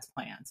disrupt God's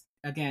plans.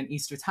 Again,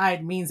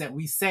 Eastertide means that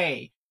we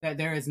say that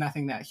there is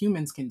nothing that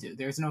humans can do.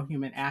 There's no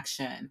human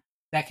action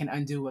that can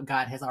undo what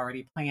God has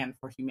already planned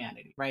for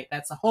humanity, right?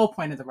 That's the whole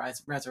point of the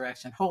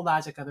resurrection, whole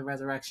logic of the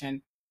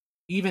resurrection.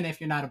 Even if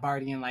you're not a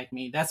Bardian like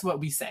me, that's what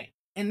we say.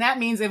 And that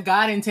means if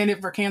God intended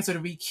for cancer to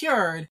be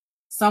cured,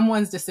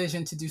 someone's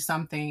decision to do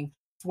something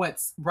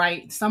what's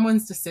right,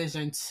 someone's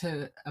decision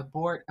to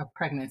abort a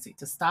pregnancy,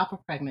 to stop a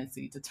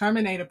pregnancy, to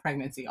terminate a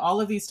pregnancy,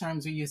 all of these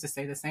terms we use to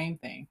say the same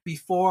thing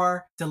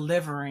before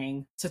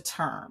delivering to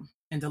term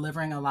and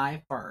delivering a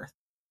live birth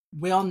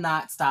will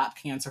not stop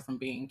cancer from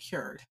being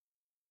cured.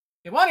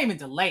 It won't even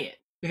delay it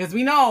because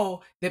we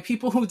know that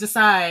people who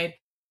decide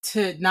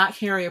to not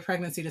carry a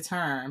pregnancy to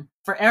term,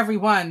 for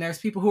everyone, there's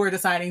people who are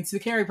deciding to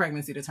carry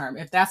pregnancy to term.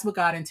 If that's what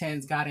God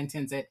intends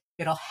it,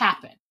 it'll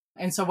happen.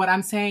 And so what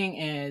I'm saying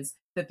is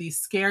that these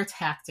scare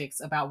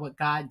tactics about what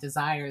God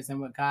desires and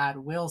what God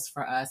wills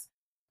for us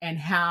and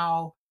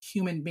how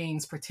human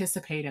beings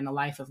participate in the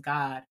life of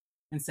God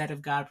instead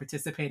of God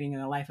participating in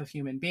the life of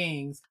human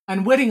beings,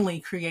 unwittingly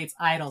creates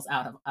idols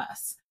out of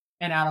us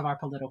and out of our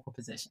political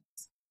positions.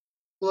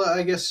 Well,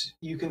 I guess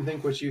you can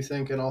think what you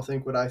think, and I'll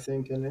think what I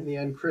think, and in the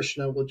end,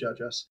 Krishna will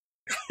judge us.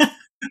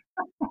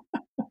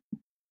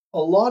 A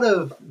lot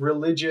of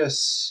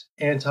religious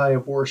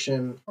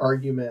anti-abortion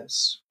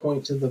arguments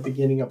point to the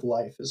beginning of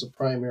life as a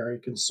primary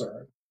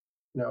concern.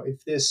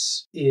 If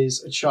this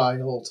is a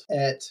child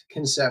at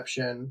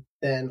conception,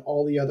 then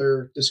all the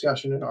other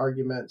discussion and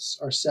arguments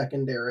are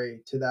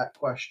secondary to that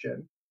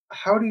question.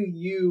 How do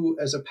you,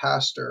 as a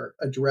pastor,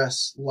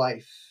 address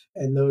life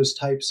and those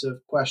types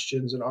of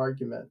questions and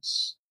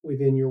arguments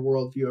within your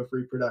worldview of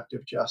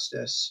reproductive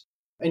justice?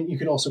 And you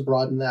can also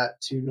broaden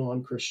that to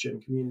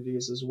non-Christian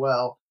communities as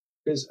well.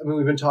 Because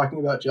we've been talking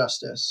about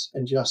justice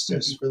and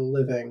justice for the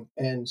living,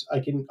 and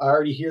I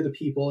already hear the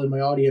people in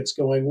my audience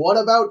going, "What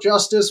about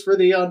justice for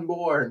the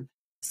unborn?"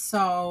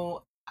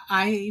 So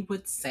I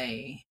would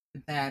say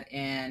that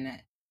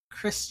in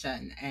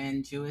Christian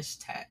and Jewish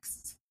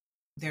texts,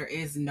 there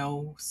is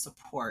no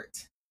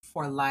support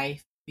for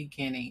life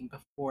beginning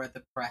before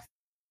the breath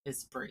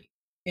is breathed.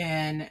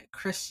 In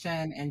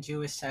Christian and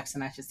Jewish texts,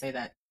 and I should say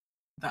that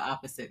the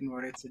opposite in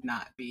order to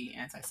not be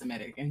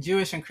anti-Semitic, in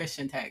Jewish and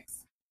Christian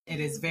texts, it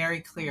is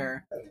very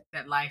clear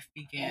that life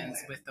begins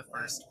with the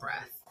first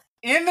breath.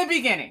 In the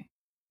beginning,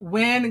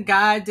 when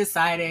God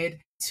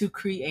decided to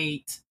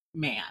create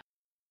man,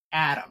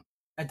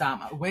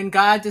 Adama, when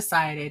God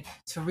decided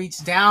to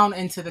reach down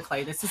into the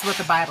clay, this is what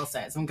the Bible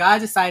says. When God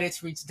decided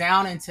to reach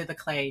down into the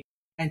clay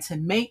and to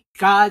make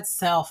God's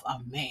self a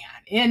man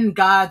in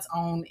God's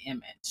own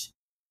image,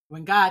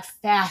 when God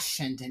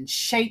fashioned and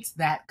shaped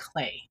that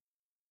clay,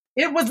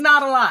 it was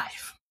not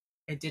alive.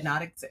 It did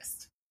not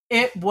exist.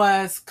 It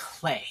was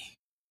clay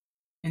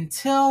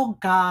until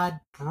God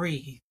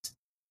breathed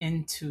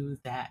into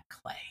that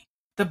clay.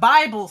 The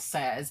Bible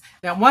says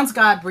that once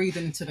God breathed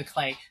into the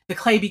clay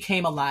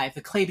became alive,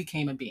 the clay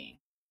became a being.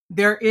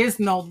 There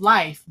is no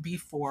life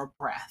before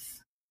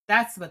breath.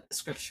 That's what the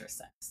scripture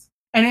says.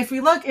 And if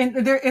we look,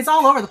 it's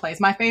all over the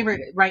place. My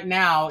favorite right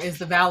now is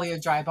the Valley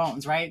of Dry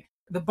Bones, right?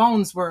 The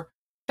bones were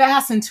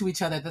fastened to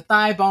each other. The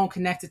thigh bone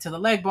connected to the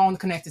leg bone,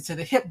 connected to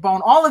the hip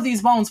bone. All of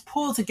these bones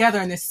pulled together,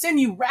 and the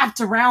sinew wrapped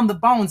around the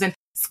bones, and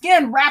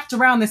skin wrapped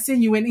around the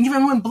sinew. And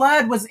even when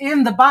blood was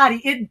in the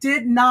body, it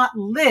did not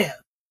live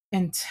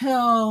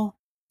until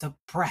the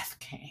breath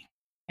came,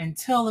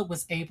 until it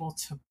was able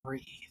to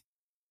breathe.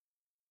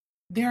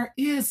 There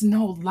is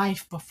no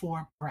life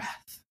before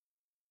breath.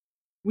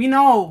 We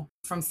know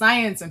from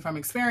science and from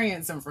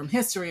experience and from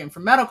history and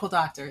from medical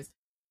doctors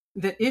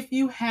that if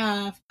you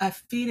have a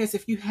fetus,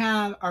 if you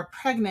are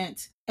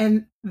pregnant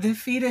and the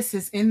fetus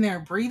is in there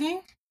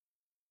breathing,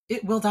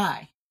 it will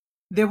die.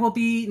 There will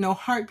be no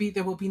heartbeat,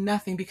 there will be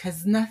nothing,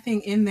 because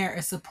nothing in there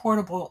is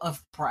supportable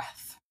of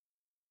breath.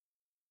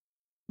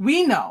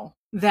 We know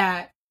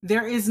that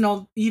there is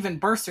no even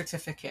birth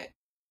certificate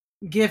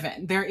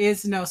given. There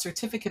is no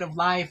certificate of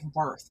live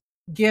birth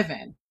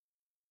given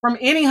from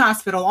any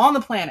hospital on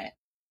the planet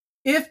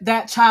if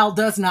that child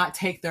does not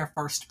take their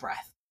first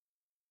breath.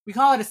 We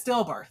call it a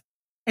stillbirth.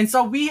 And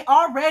so we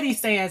already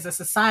say as a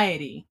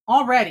society,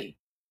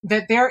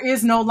 that there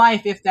is no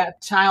life if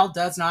that child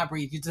does not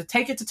breathe. You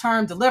take it to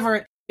term, deliver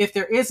it. If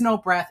there is no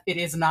breath, it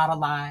is not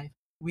alive.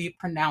 We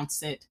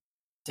pronounce it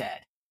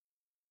dead.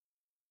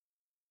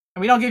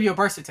 And we don't give you a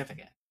birth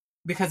certificate,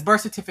 because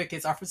birth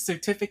certificates are for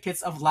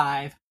certificates of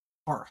live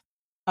birth,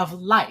 of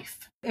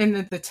life.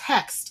 In the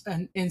text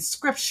and in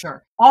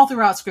scripture, all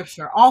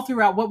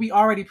throughout what we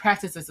already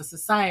practice as a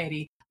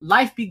society,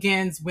 life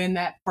begins when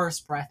that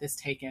first breath is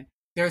taken.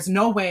 There's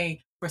no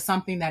way for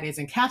something that is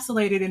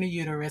encapsulated in a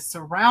uterus,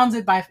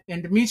 surrounded by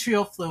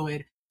endometrial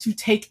fluid, to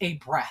take a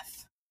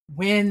breath.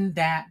 When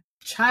that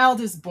child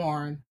is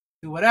born,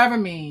 through whatever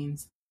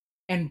means,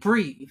 and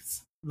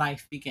breathes,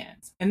 life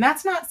begins. And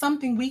that's not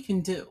something we can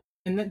do.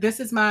 And this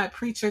is my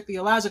preacher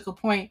theological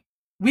point.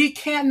 We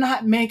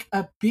cannot make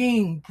a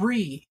being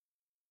breathe.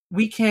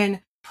 We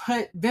can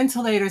put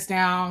ventilators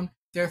down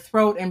their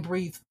throat and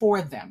breathe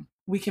for them.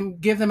 We can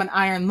give them an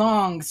iron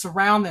lung,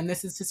 surround them.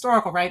 This is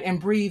historical, right?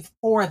 And breathe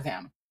for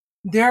them.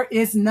 There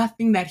is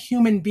nothing that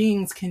human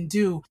beings can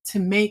do to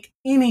make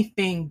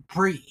anything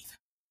breathe,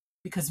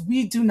 because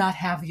we do not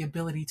have the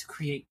ability to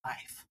create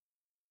life.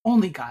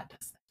 Only God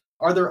does that.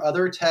 Are there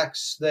other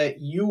texts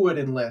that you would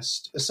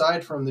enlist,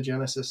 aside from the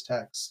Genesis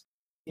text,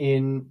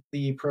 in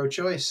the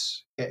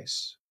pro-choice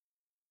case?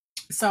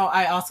 So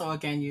I also,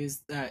 again,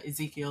 used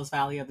Ezekiel's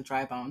Valley of the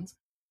Dry Bones.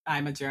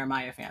 I'm a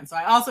Jeremiah fan. So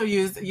I also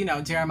used,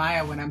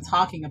 Jeremiah when I'm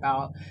talking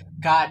about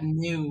God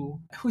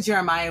knew who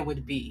Jeremiah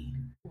would be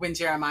when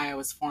Jeremiah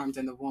was formed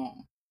in the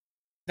womb.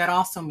 That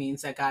also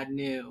means that God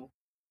knew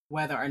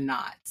whether or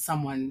not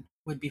someone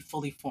would be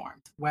fully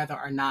formed, whether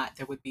or not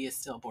there would be a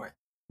stillbirth.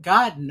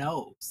 God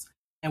knows.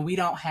 And we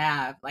don't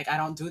have, I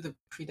don't do the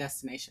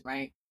predestination,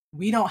 right?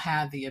 We don't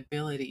have the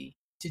ability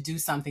to do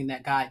something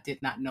that God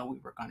did not know we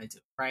were going to do,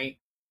 right?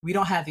 We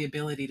don't have the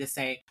ability to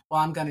say, well,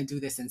 I'm going to do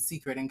this in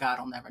secret and God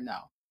will never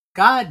know.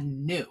 God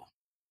knew.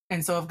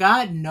 And so if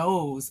God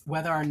knows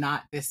whether or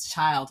not this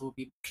child will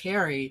be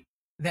carried,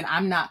 then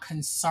I'm not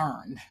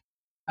concerned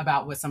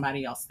about what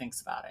somebody else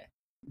thinks about it.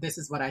 This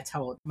is what I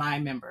told my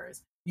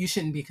members. You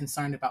shouldn't be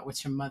concerned about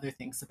what your mother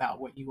thinks about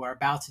what you are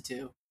about to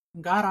do.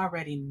 God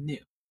already knew.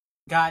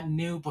 God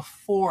knew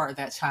before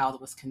that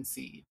child was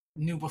conceived,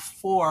 knew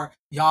before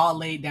y'all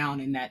laid down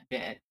in that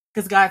bed,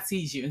 because God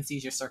sees you and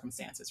sees your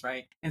circumstances,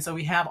 right? And so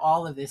we have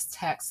all of this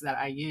text that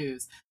I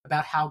use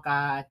about how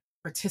God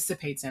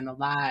participates in the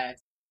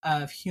lives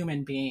of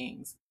human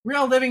beings,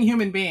 real living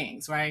human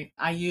beings, right?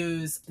 I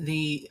use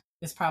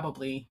it's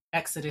probably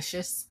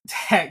Exodus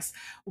text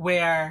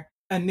where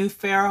a new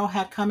Pharaoh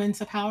had come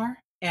into power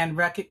and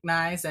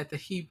recognized that the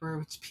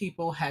Hebrew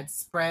people had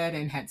spread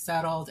and had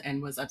settled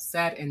and was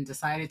upset and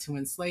decided to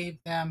enslave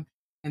them.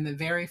 And the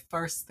very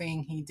first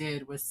thing he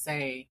did was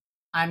say,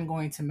 I'm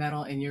going to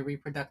meddle in your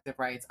reproductive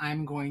rights.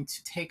 I'm going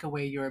to take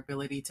away your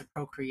ability to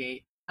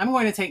procreate. I'm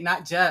going to take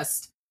not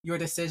just your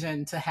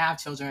decision to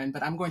have children,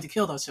 but I'm going to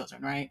kill those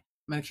children, right?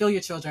 I'm going to kill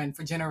your children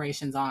for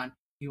generations on.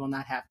 You will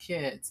not have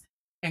kids.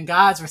 And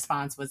God's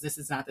response was, this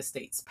is not the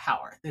state's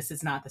power. This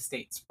is not the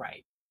state's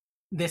right.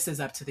 This is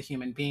up to the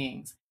human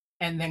beings.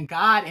 And then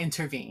God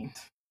intervened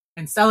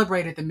and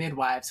celebrated the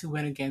midwives who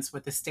went against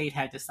what the state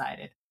had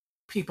decided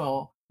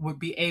people would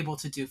be able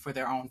to do for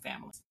their own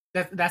families.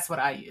 That's what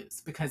I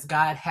use, because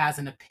God has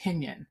an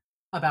opinion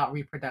about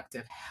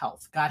reproductive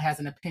health. God has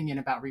an opinion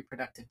about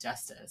reproductive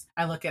justice.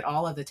 I look at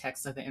all of the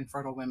texts of the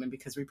infertile women,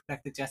 because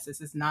reproductive justice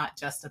is not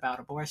just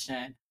about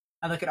abortion.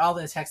 I look at all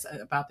the texts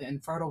about the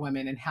infertile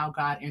women and how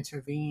God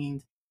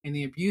intervened in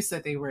the abuse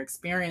that they were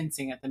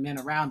experiencing at the men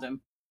around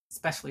them,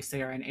 especially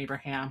Sarah and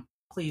Abraham.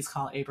 Please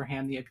call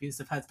Abraham the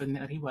abusive husband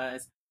that he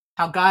was.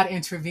 How God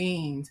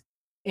intervened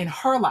in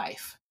her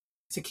life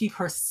to keep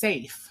her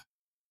safe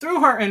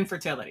through her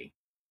infertility,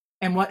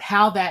 and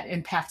how that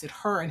impacted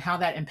her and how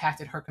that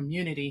impacted her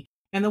community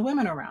and the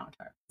women around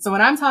her. So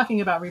when I'm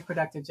talking about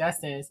reproductive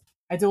justice,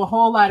 I do a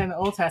whole lot in the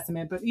Old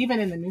Testament, but even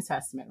in the New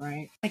Testament,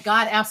 right? Like,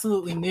 God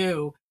absolutely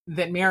knew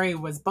that Mary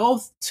was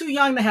both too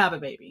young to have a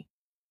baby,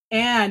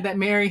 and that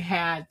Mary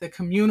had the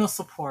communal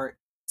support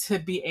to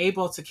be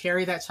able to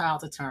carry that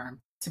child to term,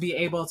 to be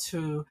able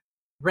to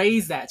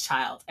raise that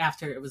child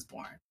after it was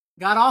born.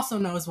 God also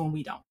knows when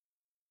we don't.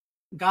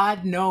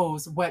 God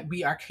knows what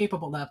we are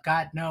capable of.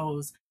 God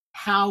knows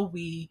how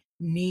we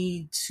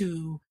need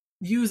to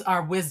use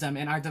our wisdom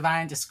and our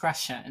divine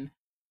discretion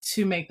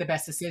to make the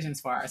best decisions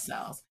for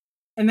ourselves.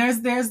 And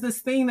there's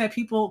this thing that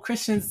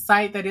Christians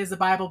cite that is the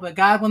Bible, but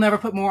God will never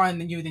put more on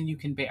you than you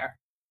can bear.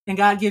 And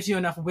God gives you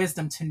enough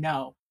wisdom to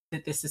know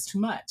that this is too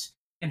much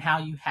and how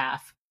you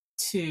have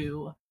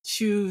to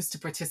choose to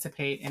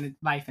participate in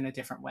life in a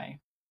different way.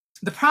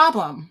 The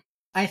problem,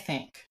 I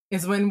think,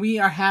 is when we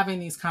are having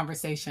these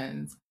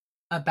conversations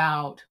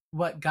about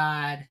what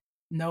God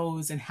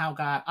knows and how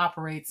God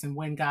operates, and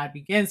when God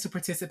begins to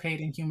participate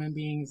in human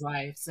beings'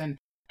 lives, and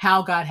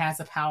how God has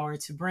the power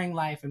to bring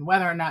life, and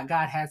whether or not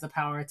God has the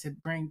power to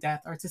bring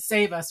death or to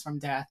save us from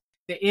death.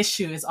 The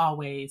issue is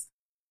always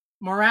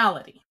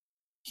morality.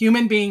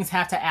 Human beings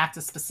have to act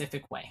a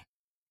specific way.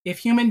 If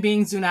human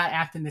beings do not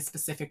act in this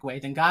specific way,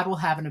 then God will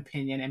have an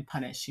opinion and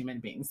punish human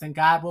beings. Then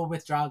God will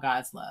withdraw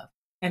God's love.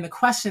 And the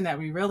question that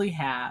we really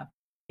have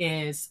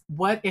is,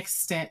 what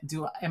extent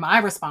am I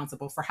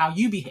responsible for how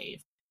you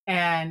behave?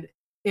 And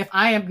if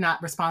I am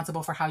not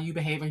responsible for how you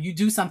behave, or you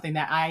do something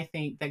that I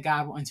think that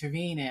God will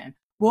intervene in,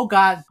 will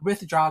God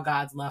withdraw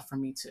God's love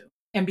from me too?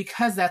 And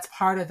because that's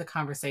part of the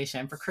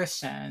conversation for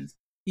Christians,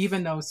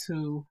 even those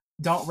who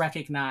don't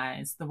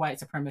recognize the white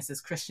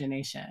supremacist Christian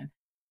nation,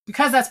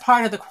 because that's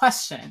part of the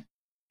question,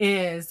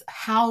 is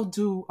how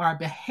do our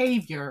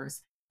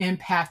behaviors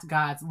impact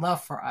God's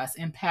love for us,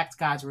 impact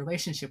God's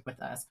relationship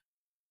with us?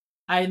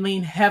 I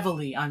lean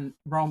heavily on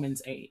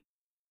Romans 8,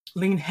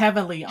 lean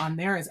heavily on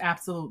there is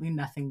absolutely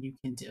nothing you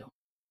can do.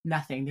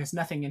 Nothing. There's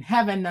nothing in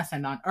heaven,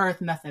 nothing on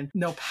earth, nothing,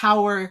 no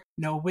power,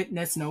 no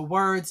witness, no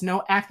words,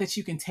 no act that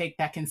you can take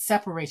that can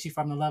separate you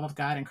from the love of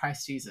God in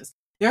Christ Jesus.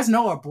 There's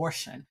no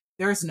abortion.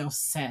 There's no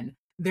sin.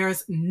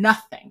 There's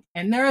nothing.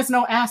 And there is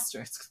no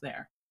asterisk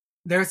there.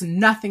 There's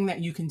nothing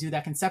that you can do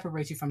that can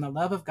separate you from the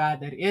love of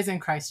God that is in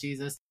Christ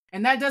Jesus.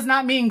 And that does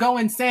not mean go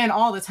and sin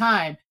all the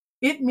time.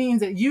 It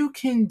means that you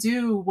can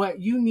do what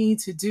you need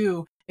to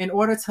do in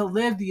order to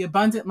live the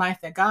abundant life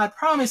that God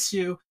promised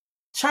you,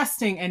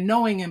 trusting and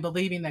knowing and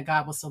believing that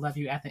God will still love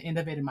you at the end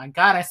of it. And my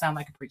God, I sound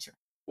like a preacher.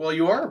 Well,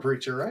 you are a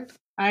preacher, right?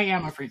 I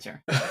am a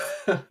preacher.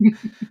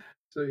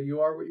 So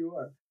you are what you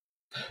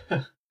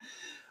are.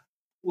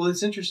 Well,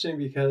 it's interesting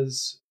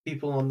because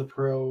people on the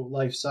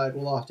pro-life side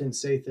will often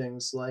say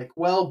things like,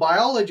 well,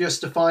 biologists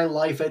define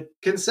life at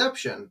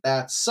conception.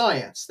 That's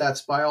science.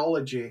 That's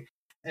biology.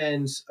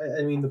 And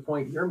I mean, the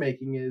point you're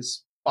making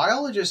is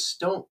biologists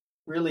don't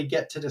really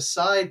get to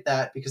decide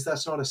that, because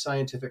that's not a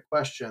scientific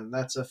question.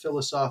 That's a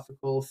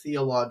philosophical,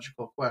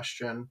 theological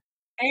question.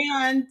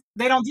 And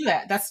they don't do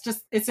that.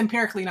 It's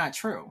empirically not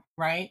true,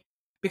 right?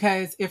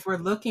 Because if we're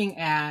looking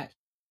at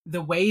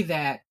the way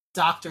that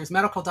doctors,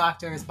 medical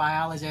doctors,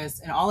 biologists,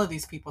 and all of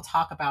these people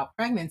talk about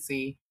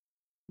pregnancy,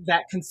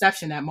 that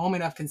conception, that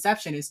moment of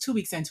conception is 2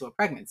 weeks into a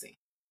pregnancy.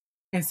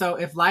 And so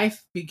if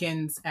life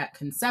begins at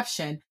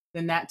conception,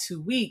 then that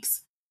 2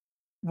 weeks,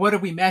 what are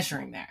we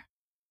measuring there?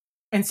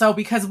 And so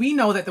because we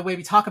know that the way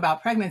we talk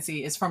about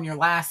pregnancy is from your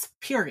last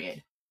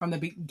period, from the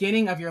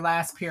beginning of your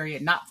last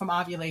period, not from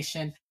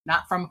ovulation,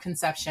 not from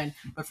conception,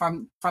 but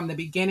from the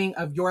beginning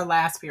of your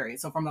last period.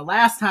 So from the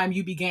last time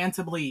you began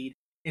to bleed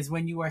is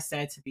when you are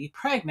said to be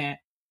pregnant.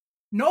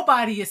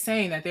 Nobody is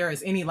saying that there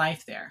is any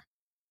life there,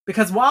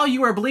 because while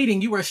you were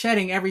bleeding, you were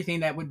shedding everything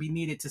that would be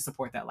needed to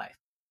support that life,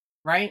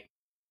 right?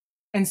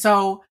 And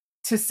so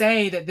to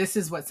say that this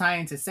is what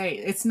scientists say,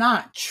 it's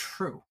not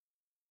true.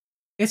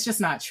 It's just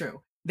not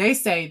true. They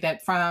say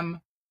that from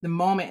the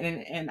moment,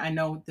 and I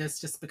know this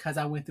just because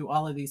I went through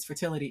all of these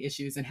fertility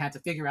issues and had to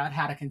figure out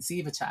how to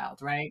conceive a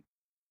child, right?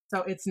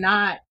 So it's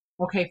not,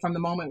 okay, from the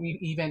moment we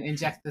even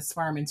inject the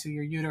sperm into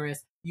your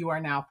uterus, you are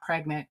now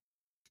pregnant.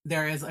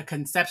 There is a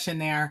conception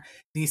there.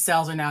 These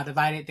cells are now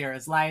divided. There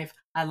is life.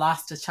 I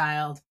lost a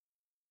child.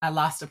 I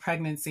lost a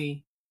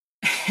pregnancy.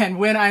 And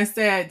when I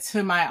said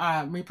to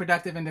my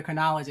reproductive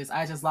endocrinologist,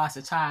 I just lost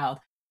a child,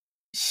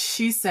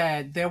 she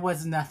said there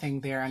was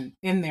nothing there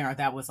in there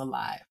that was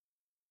alive.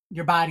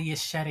 Your body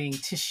is shedding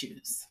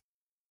tissues.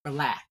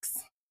 Relax.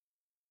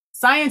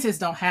 Scientists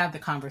don't have the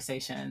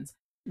conversations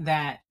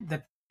that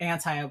the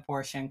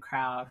anti-abortion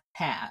crowd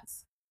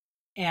has.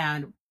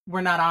 And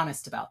we're not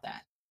honest about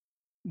that.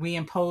 We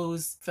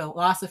impose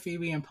philosophy,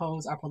 we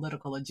impose our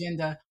political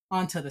agenda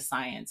onto the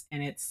science,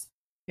 and it's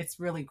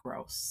really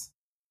gross.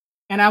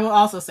 And I will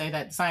also say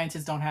that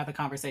scientists don't have the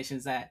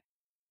conversations that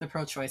the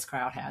pro-choice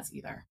crowd has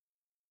either.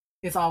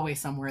 It's always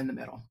somewhere in the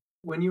middle.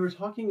 When you were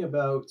talking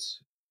about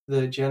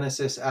the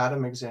Genesis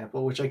Adam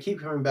example, which I keep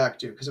coming back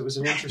to because it was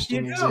an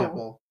interesting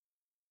example.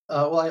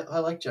 Well, I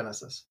like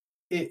Genesis.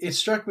 It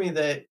struck me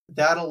that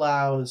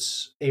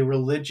allows a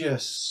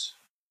religious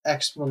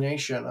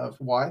explanation of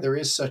why there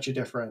is such a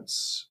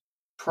difference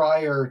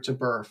prior to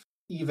birth,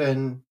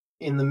 even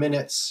in the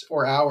minutes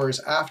or hours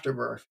after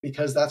birth,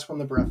 because that's when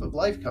the breath of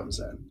life comes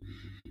in.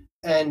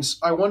 And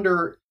I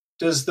wonder,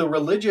 does the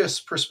religious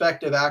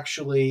perspective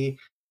actually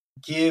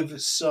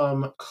give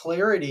some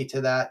clarity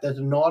to that the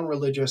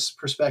non-religious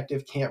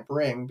perspective can't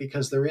bring,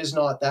 because there is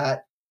not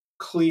that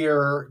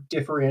clear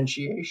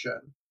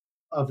differentiation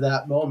of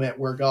that moment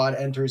where God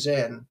enters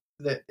in,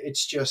 that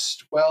it's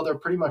just, well, they're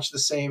pretty much the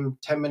same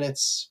 10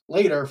 minutes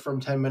later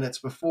from 10 minutes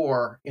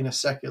before in a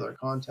secular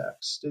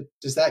context.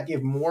 Does that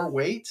give more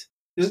weight?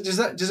 Does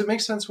it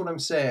make sense what I'm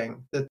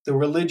saying? That the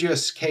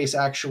religious case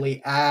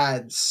actually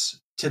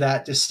adds to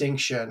that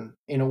distinction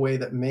in a way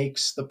that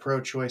makes the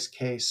pro-choice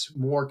case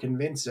more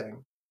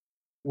convincing.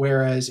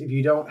 Whereas if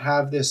you don't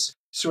have this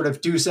sort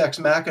of deus ex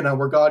machina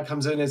where God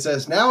comes in and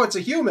says, now it's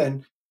a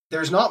human,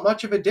 there's not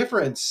much of a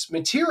difference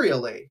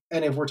materially.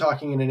 And if we're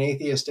talking in an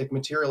atheistic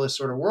materialist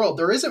sort of world,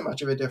 there isn't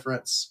much of a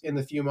difference in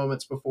the few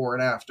moments before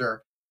and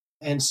after.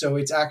 And so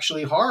it's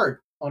actually hard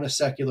on a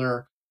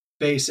secular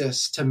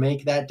basis to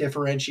make that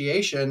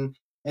differentiation.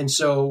 And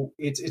so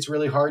it's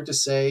really hard to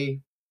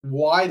say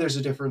why there's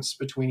a difference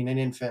between an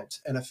infant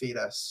and a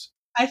fetus.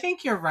 I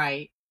think you're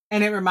right.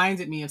 And it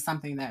reminded me of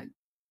something that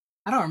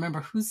I don't remember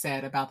who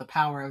said about the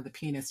power of the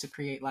penis to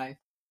create life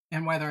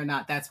and whether or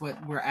not that's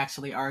what we're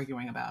actually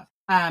arguing about.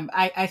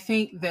 I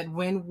think that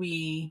when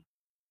we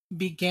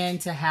begin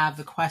to have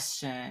the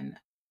question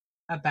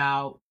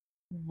about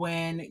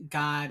when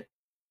God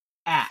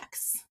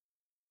acts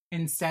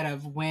instead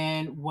of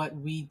when what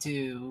we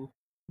do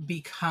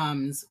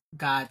becomes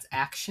God's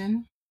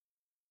action,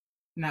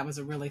 and that was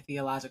a really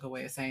theological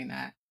way of saying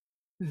that,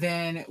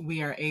 then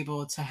we are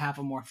able to have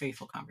a more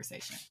faithful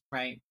conversation,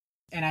 right?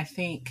 And I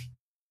think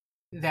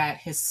that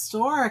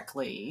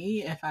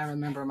historically, if I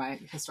remember my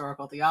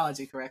historical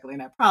theology correctly,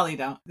 and I probably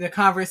don't, the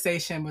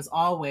conversation was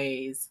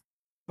always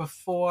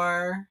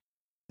before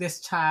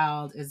this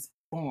child is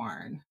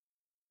born,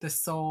 the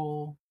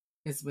soul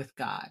is with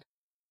God.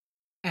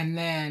 And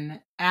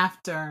then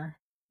after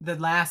the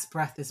last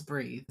breath is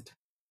breathed,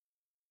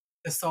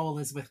 the soul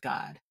is with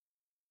God.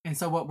 And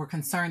so what we're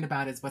concerned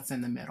about is what's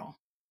in the middle,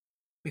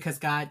 because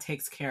God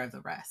takes care of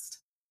the rest.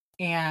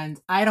 And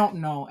I don't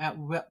know at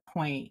what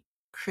point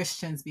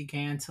Christians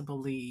began to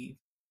believe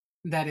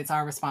that it's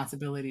our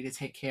responsibility to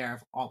take care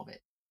of all of it.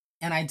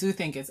 And I do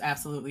think it's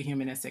absolutely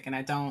humanistic. And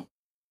I don't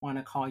want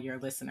to call your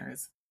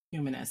listeners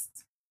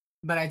humanists,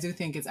 but I do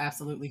think it's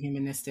absolutely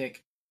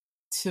humanistic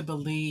to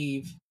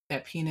believe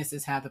that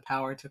penises have the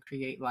power to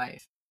create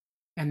life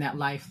and that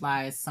life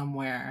lies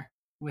somewhere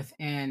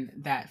within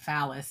that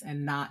phallus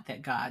and not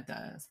that God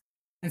does.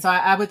 And so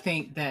I would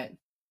think that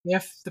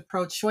if the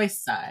pro-choice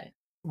side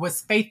was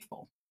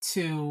faithful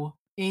to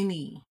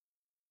any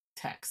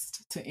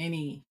text, to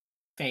any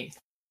faith,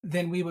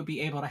 then we would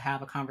be able to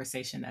have a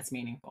conversation that's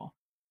meaningful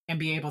and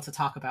be able to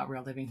talk about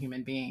real living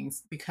human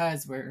beings,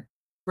 because we're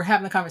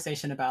having a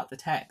conversation about the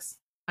text.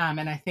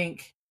 And I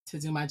think to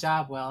do my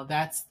job well,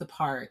 that's the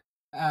part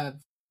of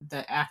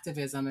the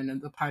activism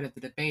and the part of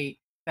the debate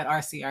that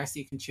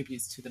RCRC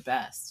contributes to the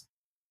best,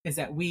 is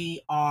that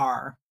we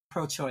are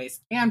pro-choice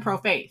and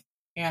pro-faith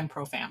and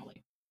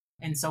pro-family.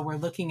 And so we're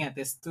looking at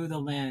this through the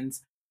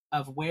lens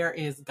of where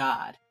is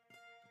God?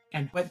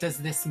 And what does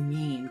this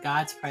mean,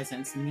 God's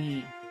presence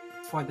mean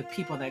for the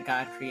people that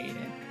God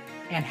created?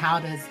 And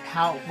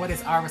what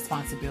is our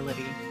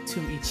responsibility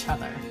to each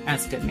other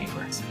as good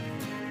neighbors?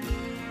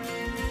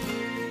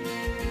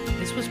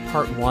 This was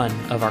part 1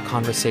 of our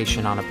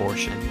conversation on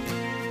abortion.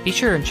 Be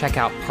sure and check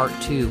out part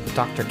 2 with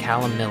Dr.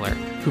 Callum Miller,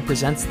 who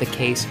presents the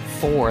case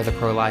for the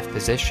pro-life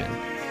position.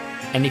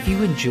 And if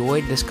you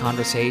enjoyed this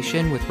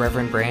conversation with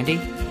Reverend Brandy,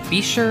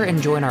 be sure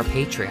and join our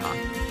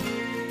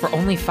Patreon. For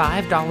only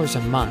 $5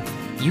 a month,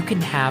 you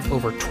can have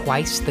over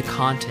twice the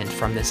content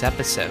from this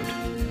episode.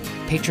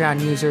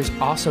 Patreon users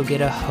also get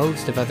a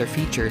host of other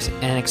features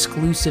and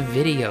exclusive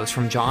videos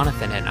from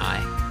Jonathan and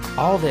I.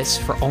 All this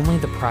for only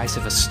the price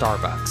of a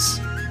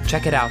Starbucks.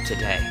 Check it out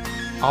today.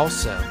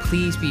 Also,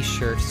 please be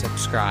sure to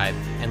subscribe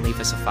and leave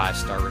us a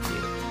 5-star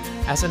review.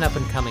 As an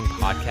up-and-coming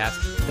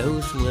podcast,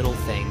 those little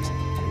things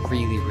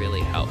really,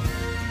 really help.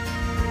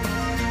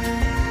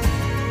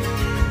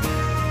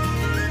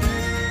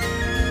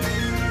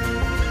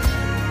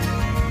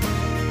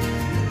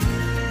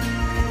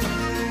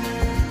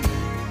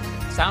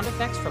 Sound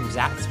effects from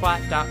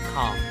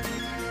Zapsplat.com.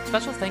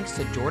 Special thanks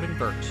to Jordan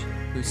Birch,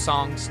 whose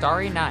song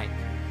Starry Night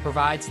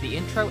provides the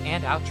intro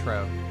and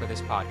outro for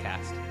this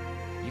podcast.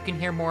 You can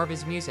hear more of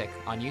his music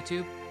on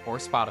YouTube or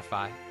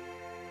Spotify.